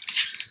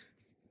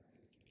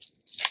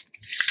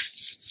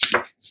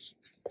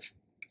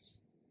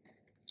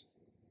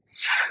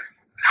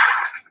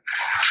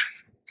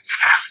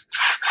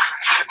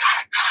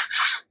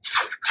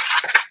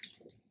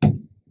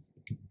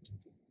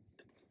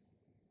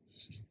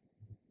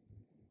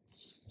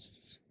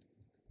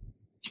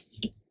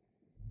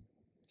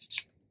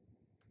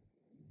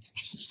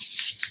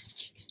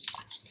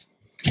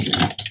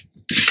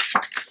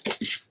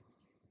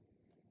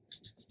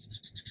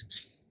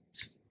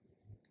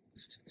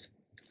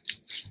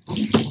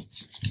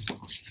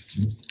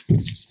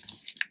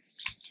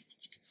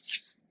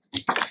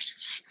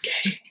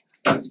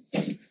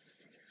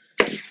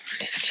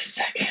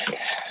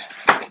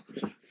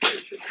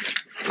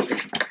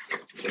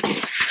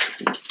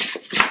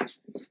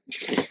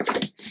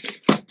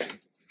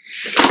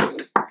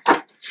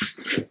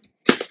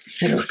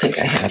 I don't think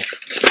I have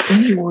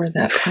any more of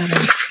that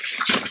pattern.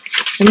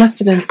 It must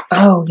have been,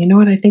 oh, you know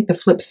what? I think the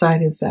flip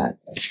side is that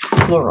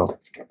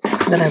floral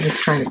that I was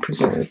trying to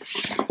preserve.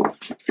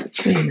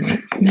 Maybe not.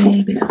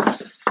 Maybe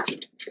not.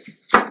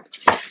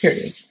 Here it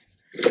is.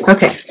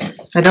 Okay.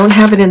 I don't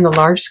have it in the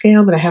large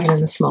scale, but I have it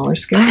in the smaller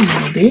scale, and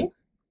that'll do.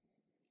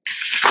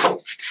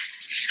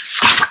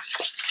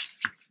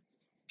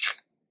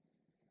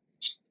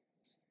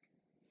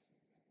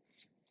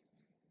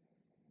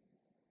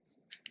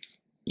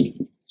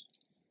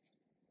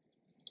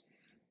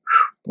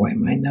 Boy,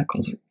 my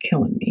knuckles are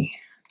killing me.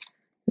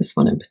 This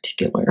one in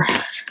particular.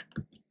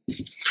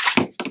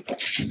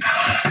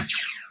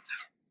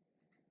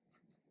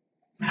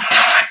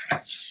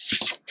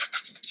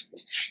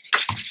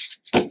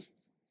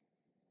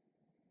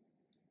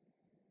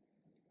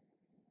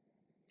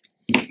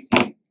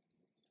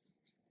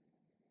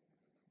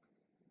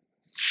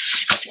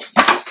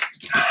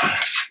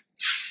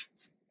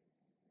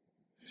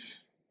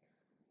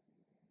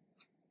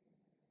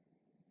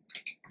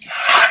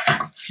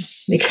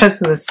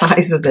 Because of the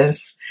size of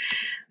this,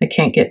 I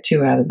can't get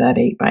 2 out of that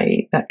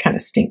 8x8. That kind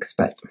of stinks,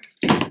 but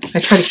I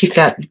try to keep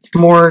that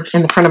more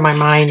in the front of my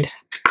mind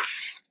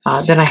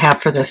than I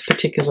have for this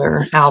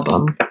particular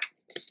album.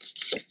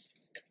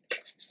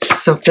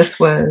 So if this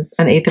was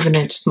 1/8 of an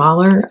inch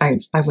smaller, I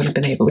would have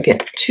been able to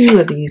get 2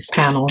 of these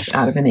panels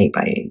out of an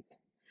 8x8.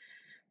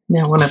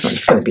 Now one of them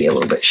is going to be a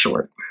little bit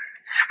short.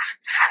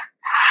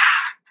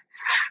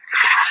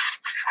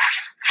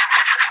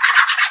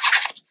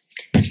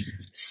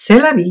 C'est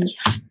la vie.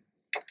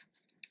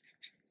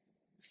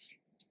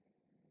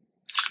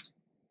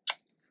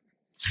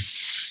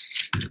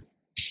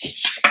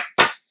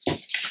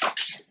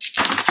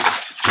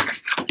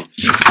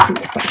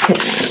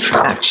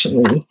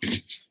 Actually,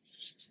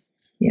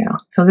 yeah,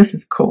 so this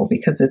is cool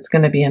because it's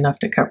going to be enough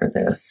to cover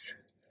this.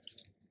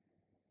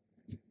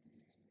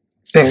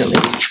 Barely.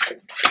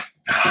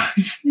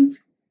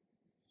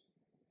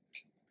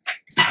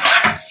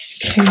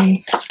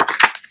 Okay.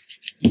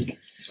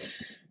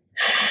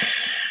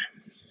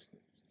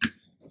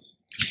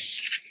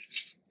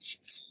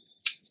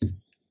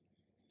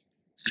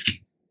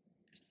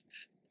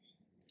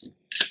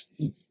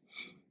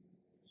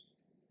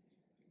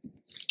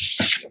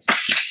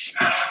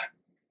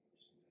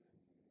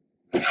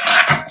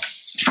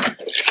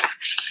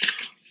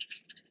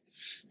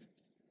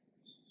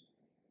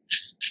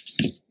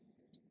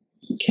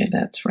 Okay,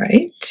 that's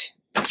right.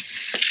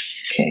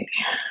 Okay.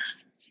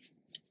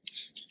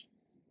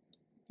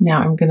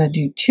 Now I'm going to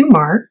do 2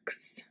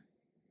 marks.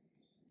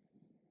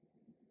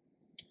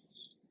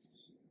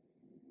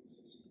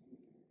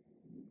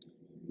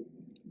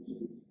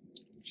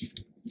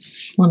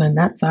 One on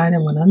that side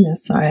and one on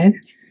this side.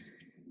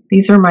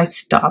 These are my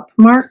stop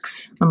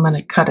marks. I'm going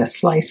to cut a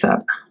slice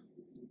up.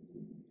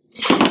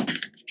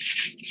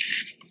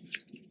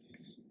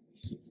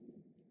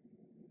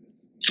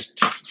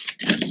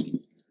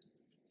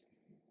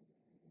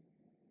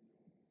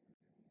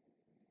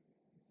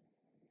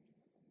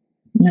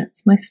 And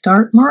that's my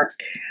start mark.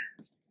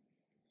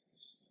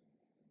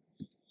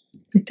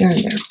 Right there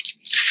and there.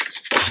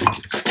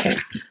 Okay.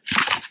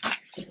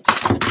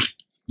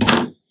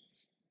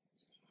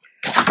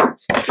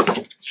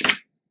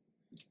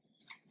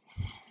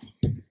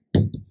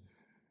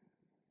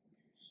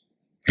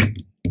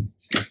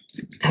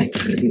 I'm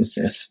going to use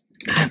this.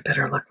 I have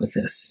better luck with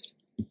this.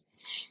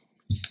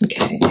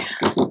 Okay.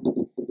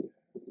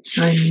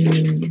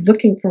 I'm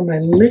looking for my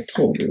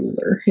little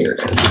ruler. Here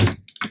it is.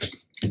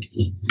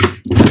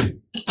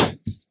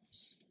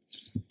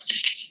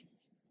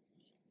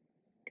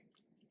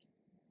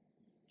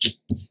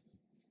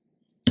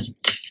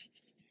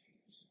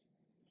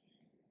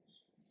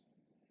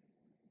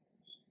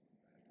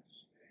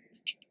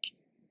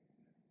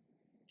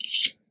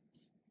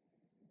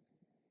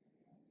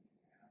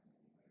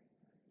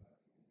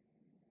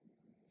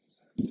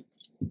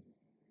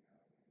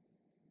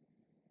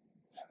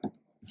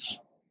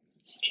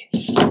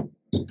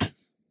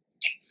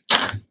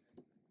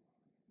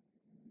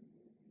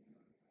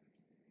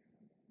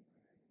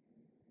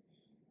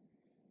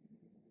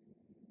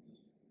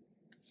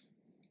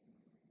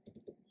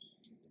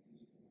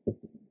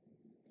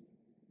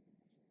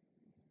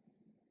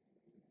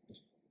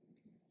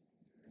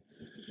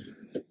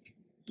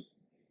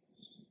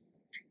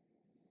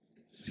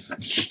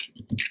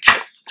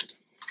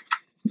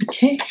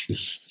 Okay,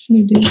 I'm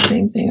going to do the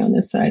same thing on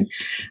this side.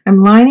 I'm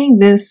lining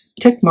this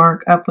tick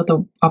mark up with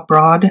a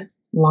broad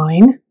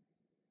line,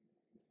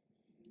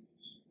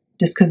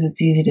 just because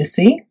it's easy to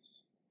see.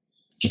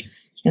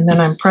 And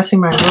then I'm pressing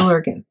my ruler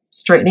again,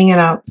 straightening it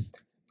out,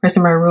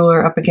 pressing my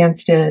ruler up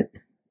against it.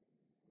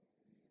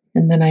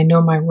 And then I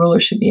know my ruler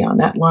should be on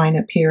that line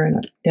up here and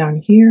up down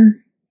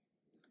here.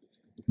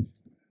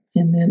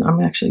 And then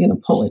I'm actually going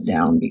to pull it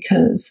down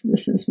because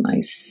this is my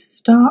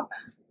stop.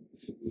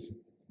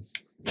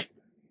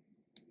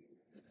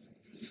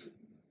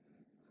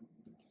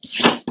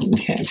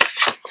 Okay.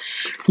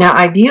 Now,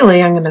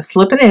 ideally, I'm going to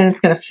slip it in. It's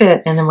going to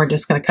fit, and then we're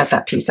just going to cut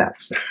that piece out.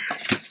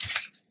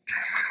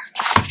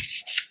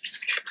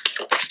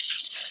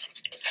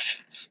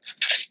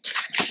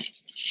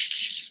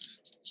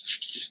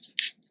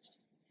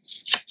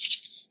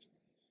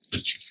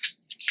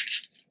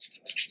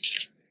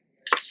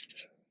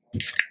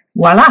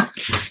 Voila!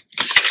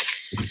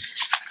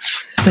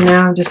 So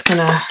now I'm just going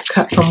to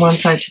cut from one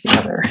side to the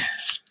other.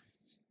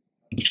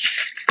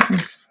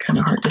 It's kind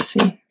of hard to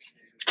see.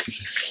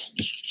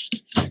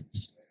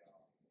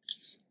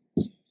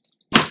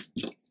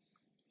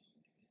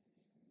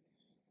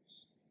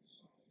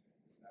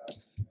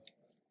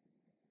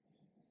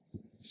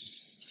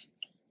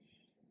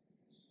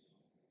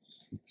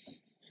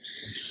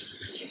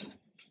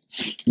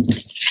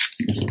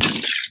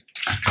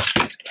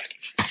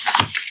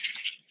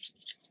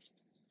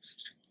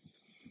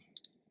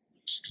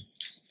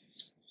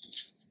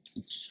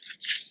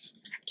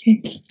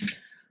 Okay,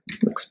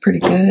 looks pretty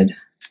good.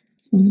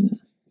 I'm going to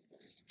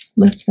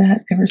lift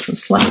that ever so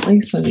slightly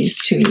so these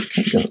two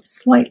can go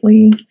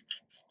slightly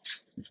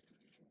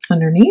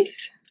underneath.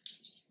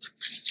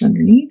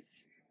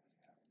 Underneath.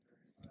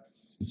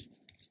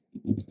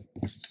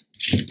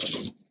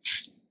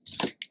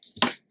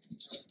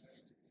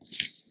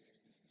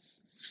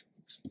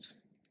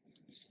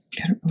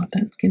 I don't know what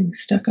that's getting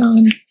stuck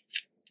on.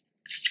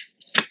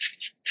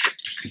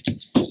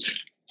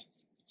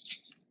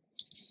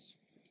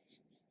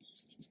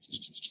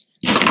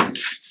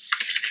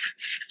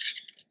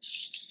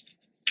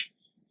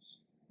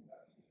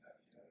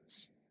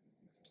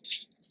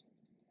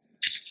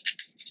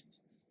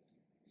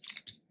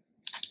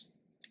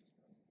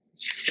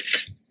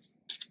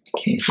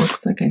 Okay, it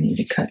looks like I need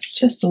to cut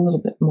just a little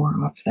bit more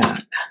off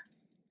that.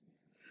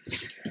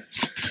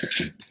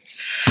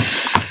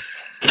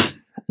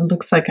 It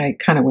looks like I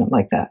kind of went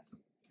like that.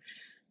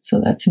 So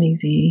that's an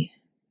easy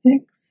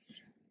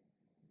fix.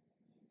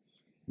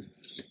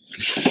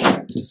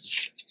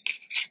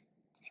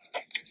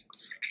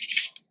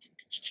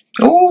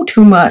 Oh,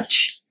 too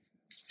much.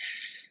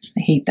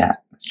 I hate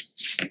that.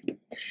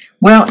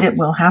 Well, it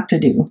will have to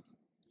do.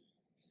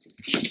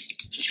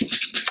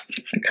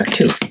 I cut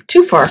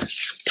too far.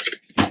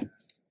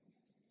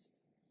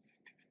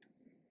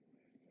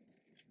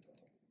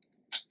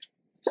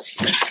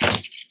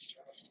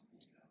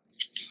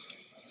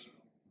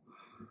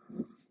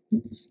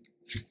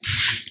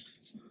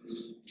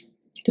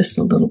 Just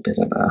a little bit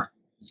of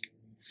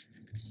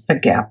a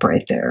gap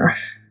right there.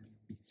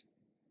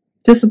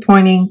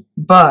 Disappointing,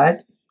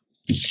 but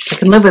I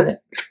can live with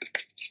it.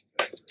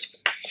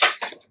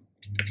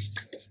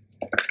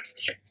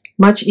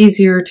 Much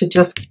easier to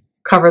just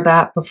cover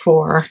that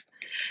before.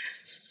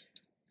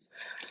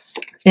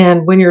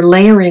 And when you're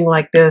layering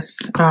like this,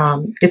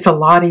 it's a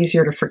lot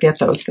easier to forget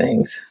those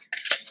things.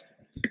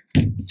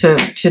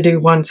 To do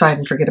one side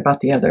and forget about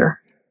the other.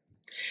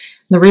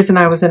 The reason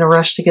I was in a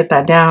rush to get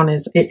that down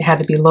is it had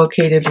to be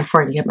located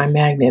before I could get my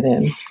magnet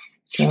in.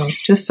 So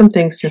just some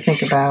things to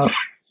think about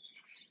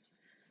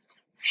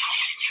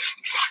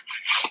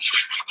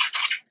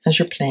as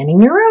you're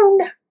planning your own.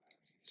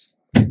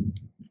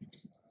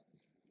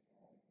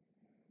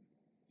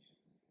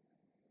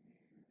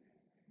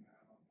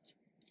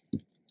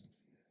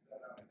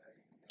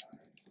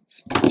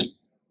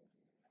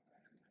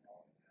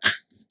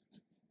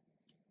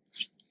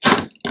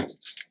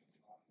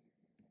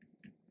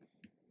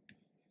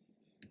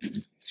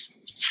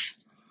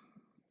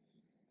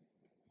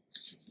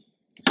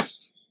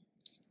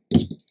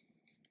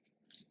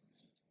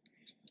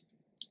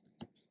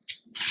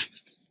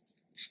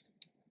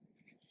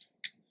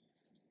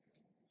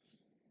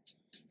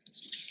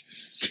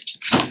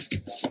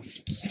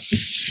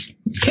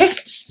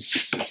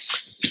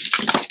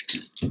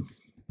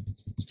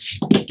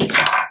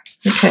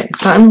 Okay,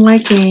 so I'm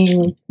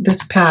liking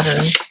this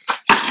pattern.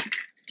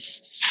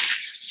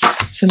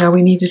 So now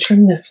we need to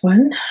trim this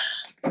one.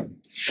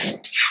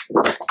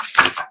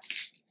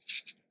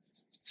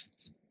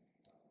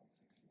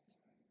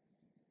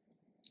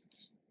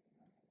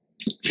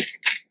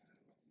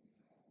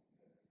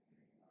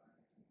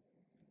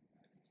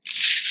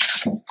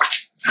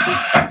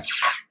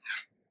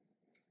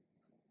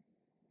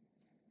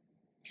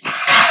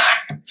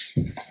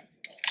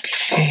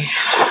 Okay.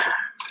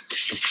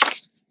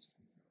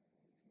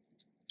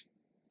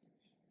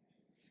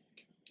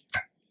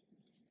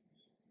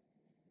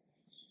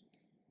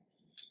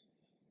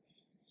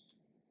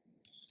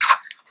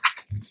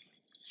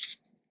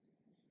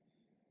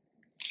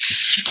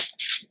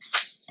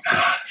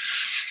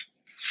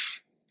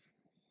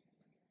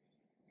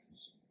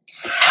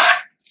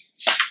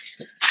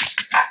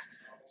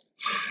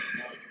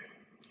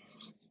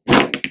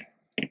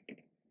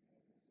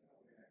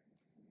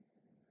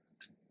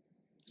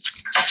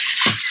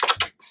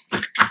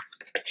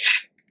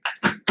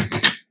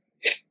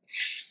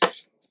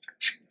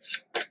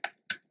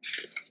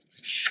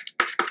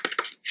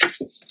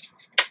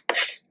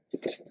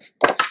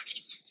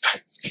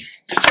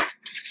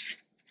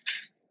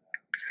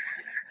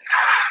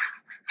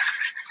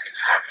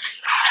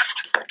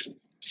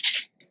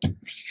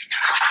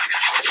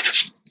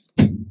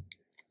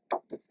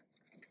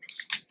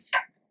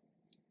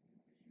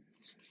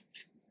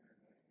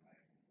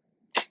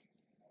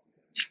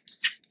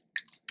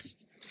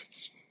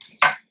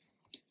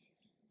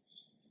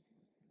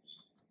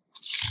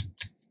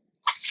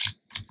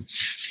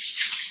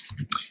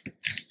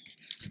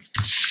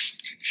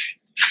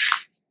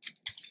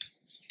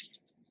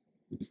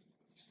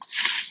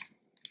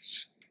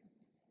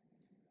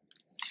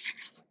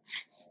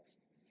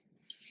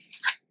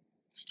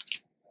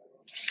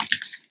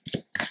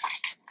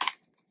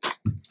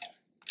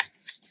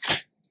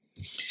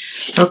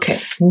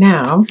 Okay,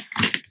 now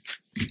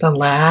the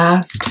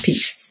last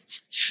piece.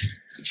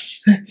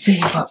 Let's see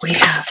what we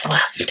have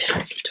left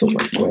to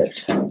work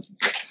with.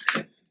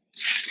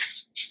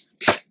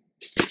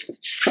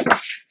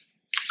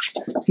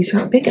 These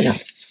aren't big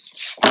enough.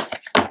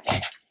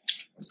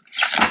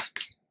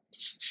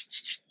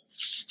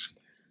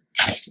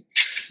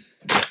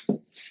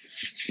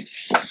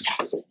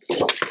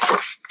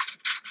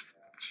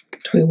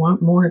 Do we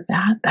want more of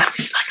that? That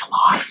seems like a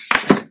lot.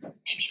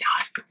 Maybe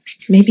not.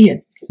 Maybe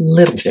a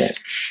little bit.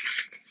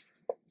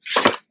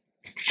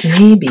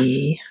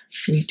 Maybe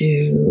we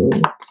do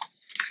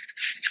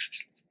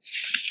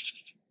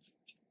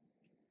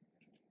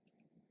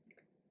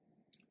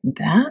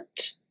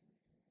that.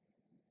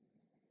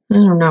 I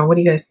don't know. What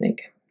do you guys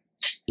think?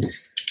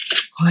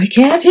 I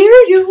can't hear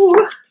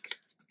you.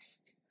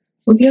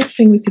 Well, the other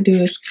thing we could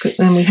do is,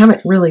 and we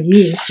haven't really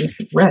used, is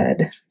the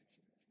red.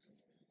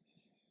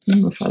 I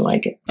don't know if I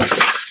like it.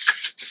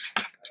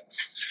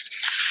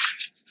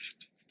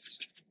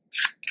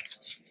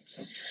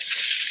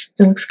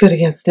 It looks good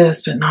against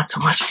this, but not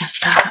so much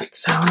against that.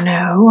 So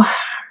no.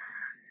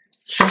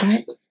 So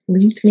that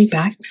leads me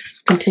back,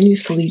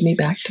 continues to lead me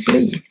back to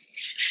blue.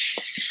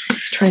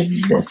 Let's try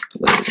this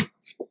blue.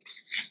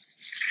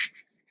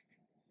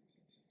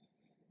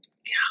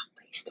 Yeah,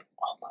 it's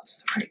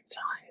almost the right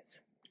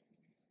size.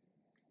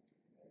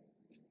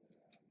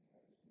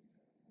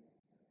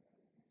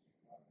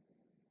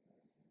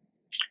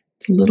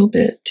 It's a little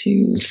bit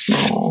too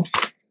small.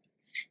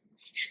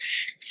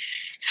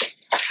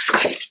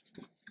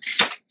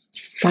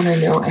 But I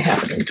know I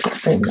have it in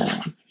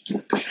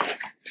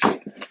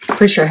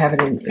pretty sure I have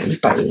it in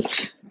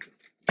 8x8.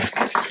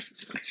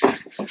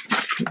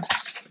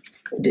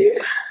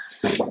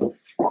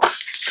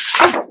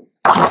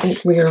 I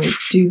think we'll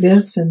do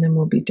this and then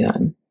we'll be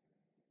done.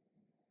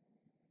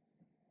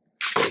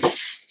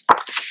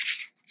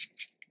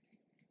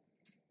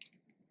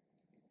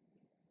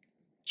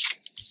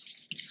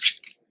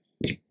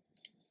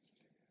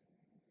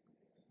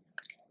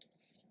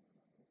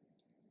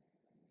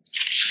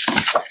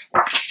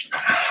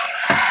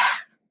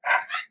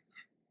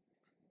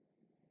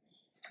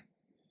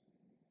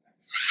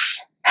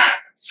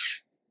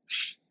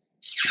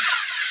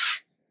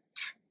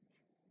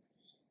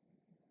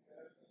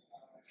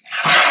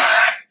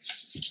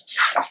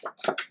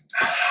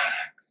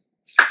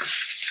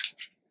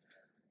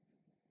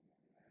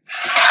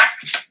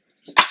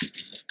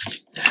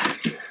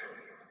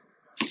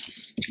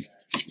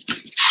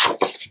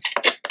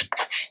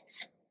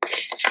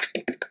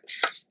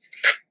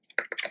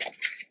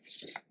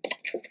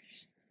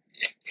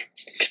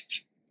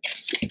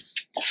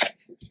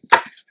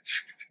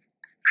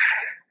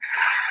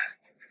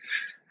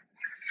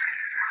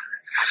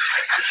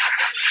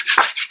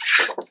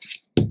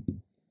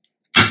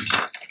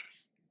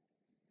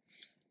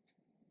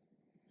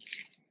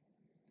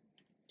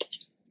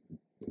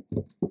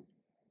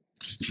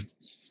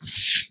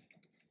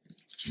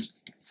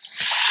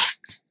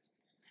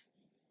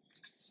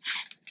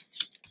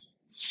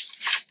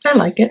 I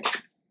like it.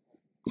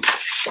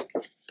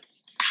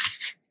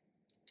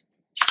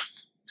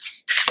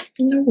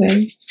 No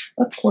way,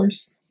 of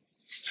course.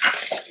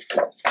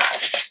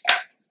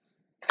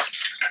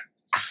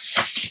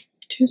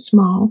 Too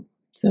small,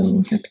 so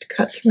we have to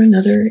cut through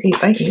another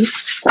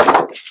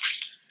 8x8.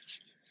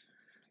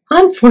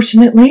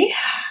 Unfortunately,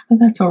 but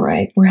that's all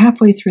right. We're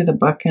halfway through the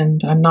book,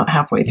 and I'm not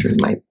halfway through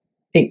my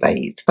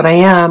 8x8s, but I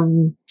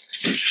am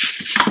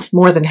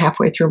more than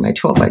halfway through my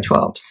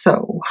 12x12.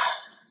 So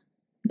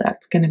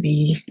that's going to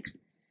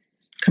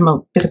become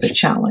a bit of a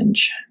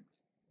challenge.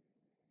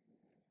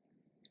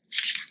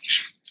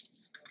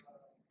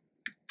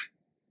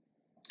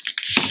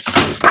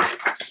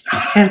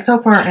 And so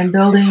far, I'm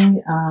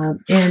building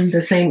in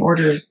the same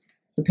order as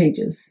the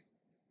pages.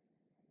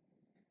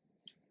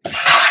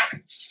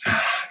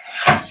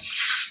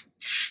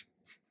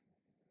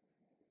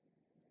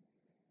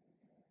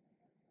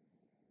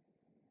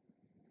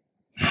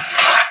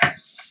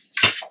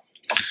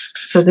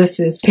 So this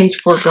is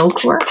page 4 build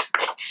tour.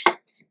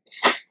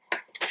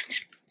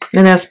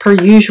 And as per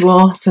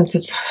usual, since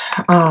it's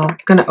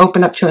going to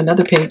open up to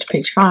another page,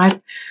 page 5,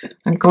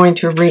 I'm going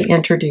to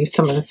reintroduce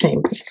some of the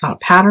same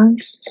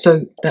patterns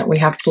so that we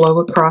have flow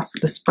across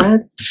the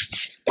spread.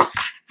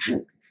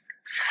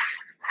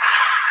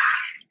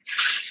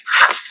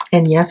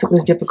 And yes, it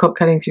was difficult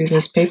cutting through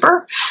this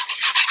paper,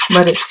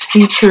 but it's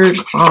featured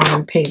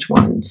on page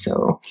 1,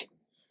 so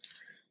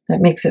that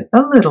makes it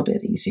a little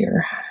bit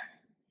easier.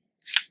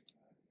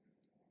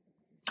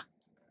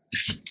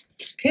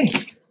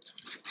 Okay.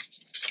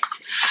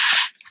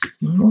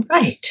 All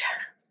right.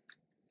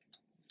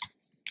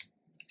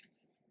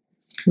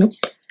 Nope.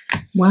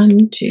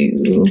 1,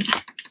 2,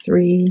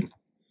 3,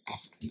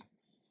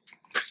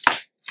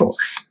 4.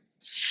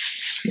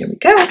 There we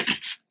go.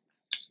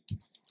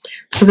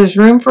 So there's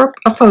room for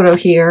a photo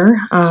here,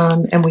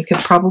 and we could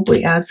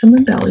probably add some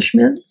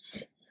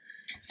embellishments,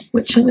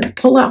 which I'm going to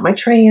pull out my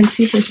tray and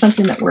see if there's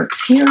something that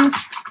works here.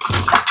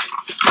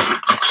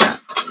 Got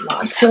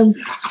lots of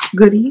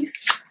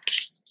goodies.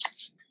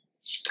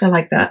 I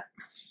like that.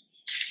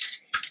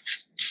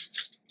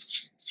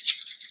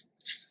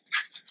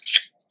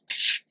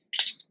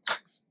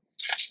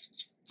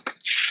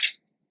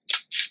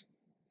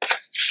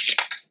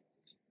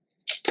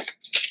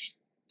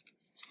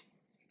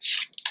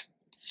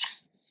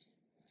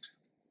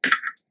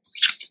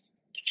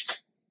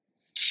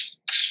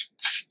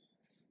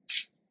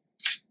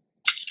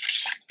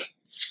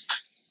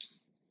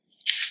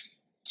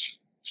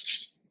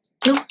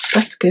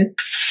 good.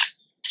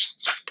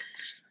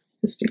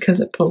 Just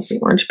because it pulls the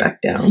orange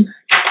back down.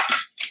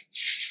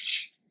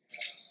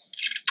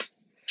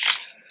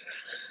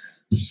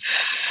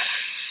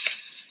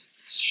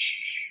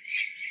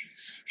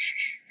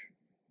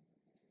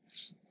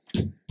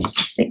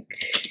 I think.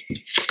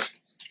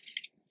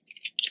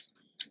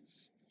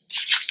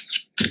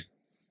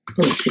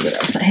 Let me see what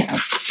else I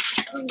have.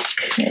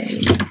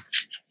 Okay.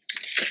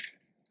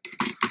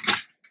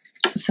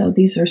 So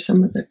these are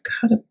some of the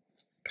cut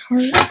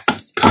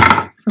parts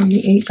from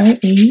the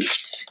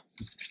 8x8.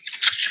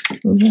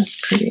 Oh, that's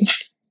pretty.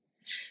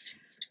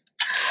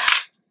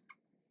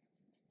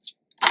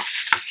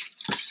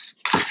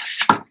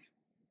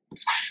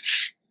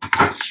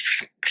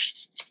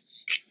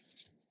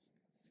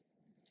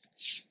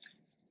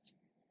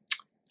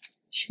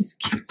 She's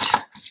cute.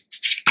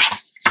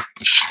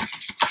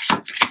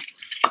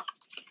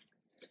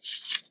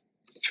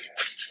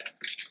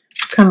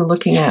 Kind of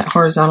looking at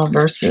horizontal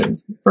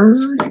versus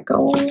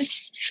vertical.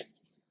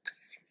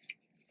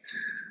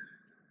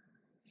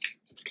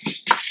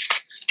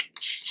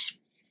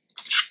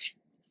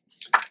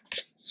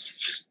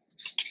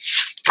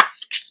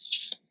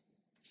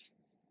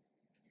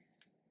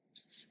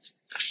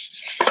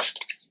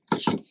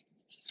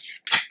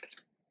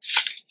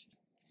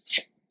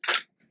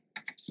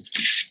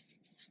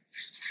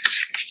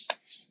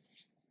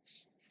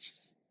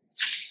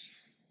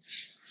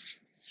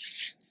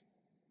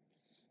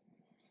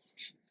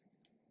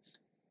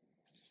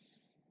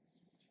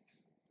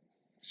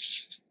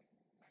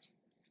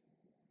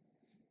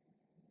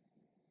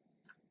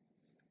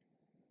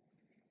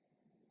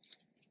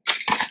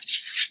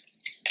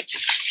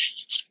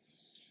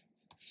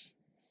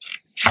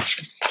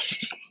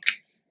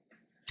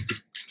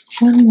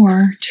 One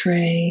more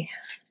tray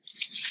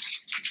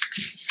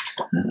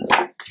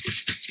of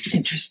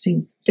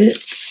interesting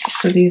bits.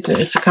 So these are,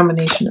 it's a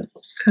combination of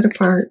cut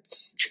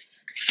aparts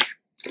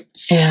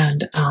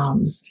and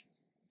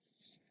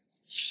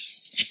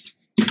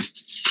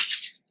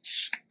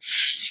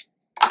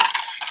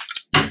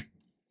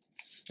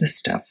this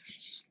stuff.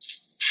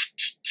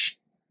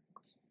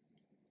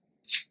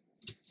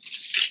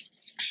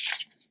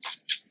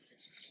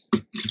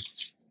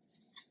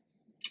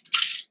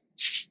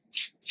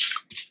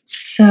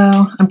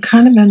 So I'm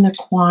kind of in a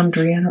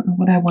quandary. I don't know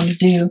what I want to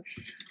do.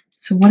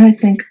 So what I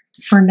think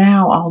for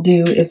now I'll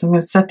do is I'm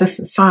going to set this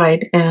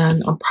aside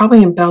and I'll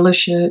probably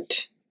embellish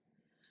it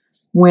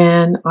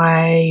when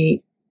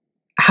I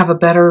have a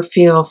better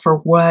feel for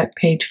what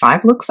page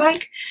 5 looks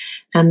like.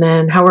 And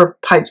then however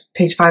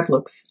page 5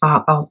 looks,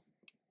 I'll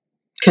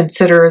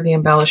consider the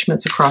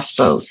embellishments across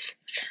both.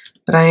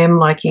 But I am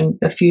liking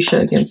the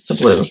fuchsia against the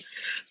blue.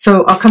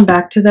 So I'll come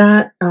back to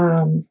that.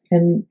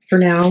 And for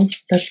now,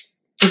 that's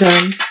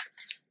done.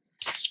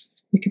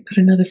 We could put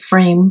another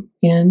frame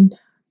in.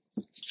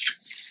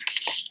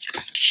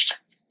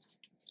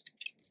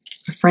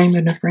 A frame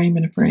and a frame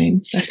and a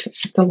frame.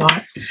 That's a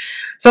lot.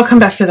 So I'll come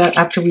back to that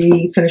after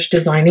we finish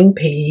designing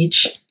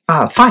page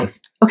 5.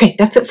 Okay,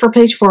 that's it for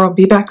page 4. I'll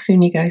be back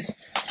soon, you guys.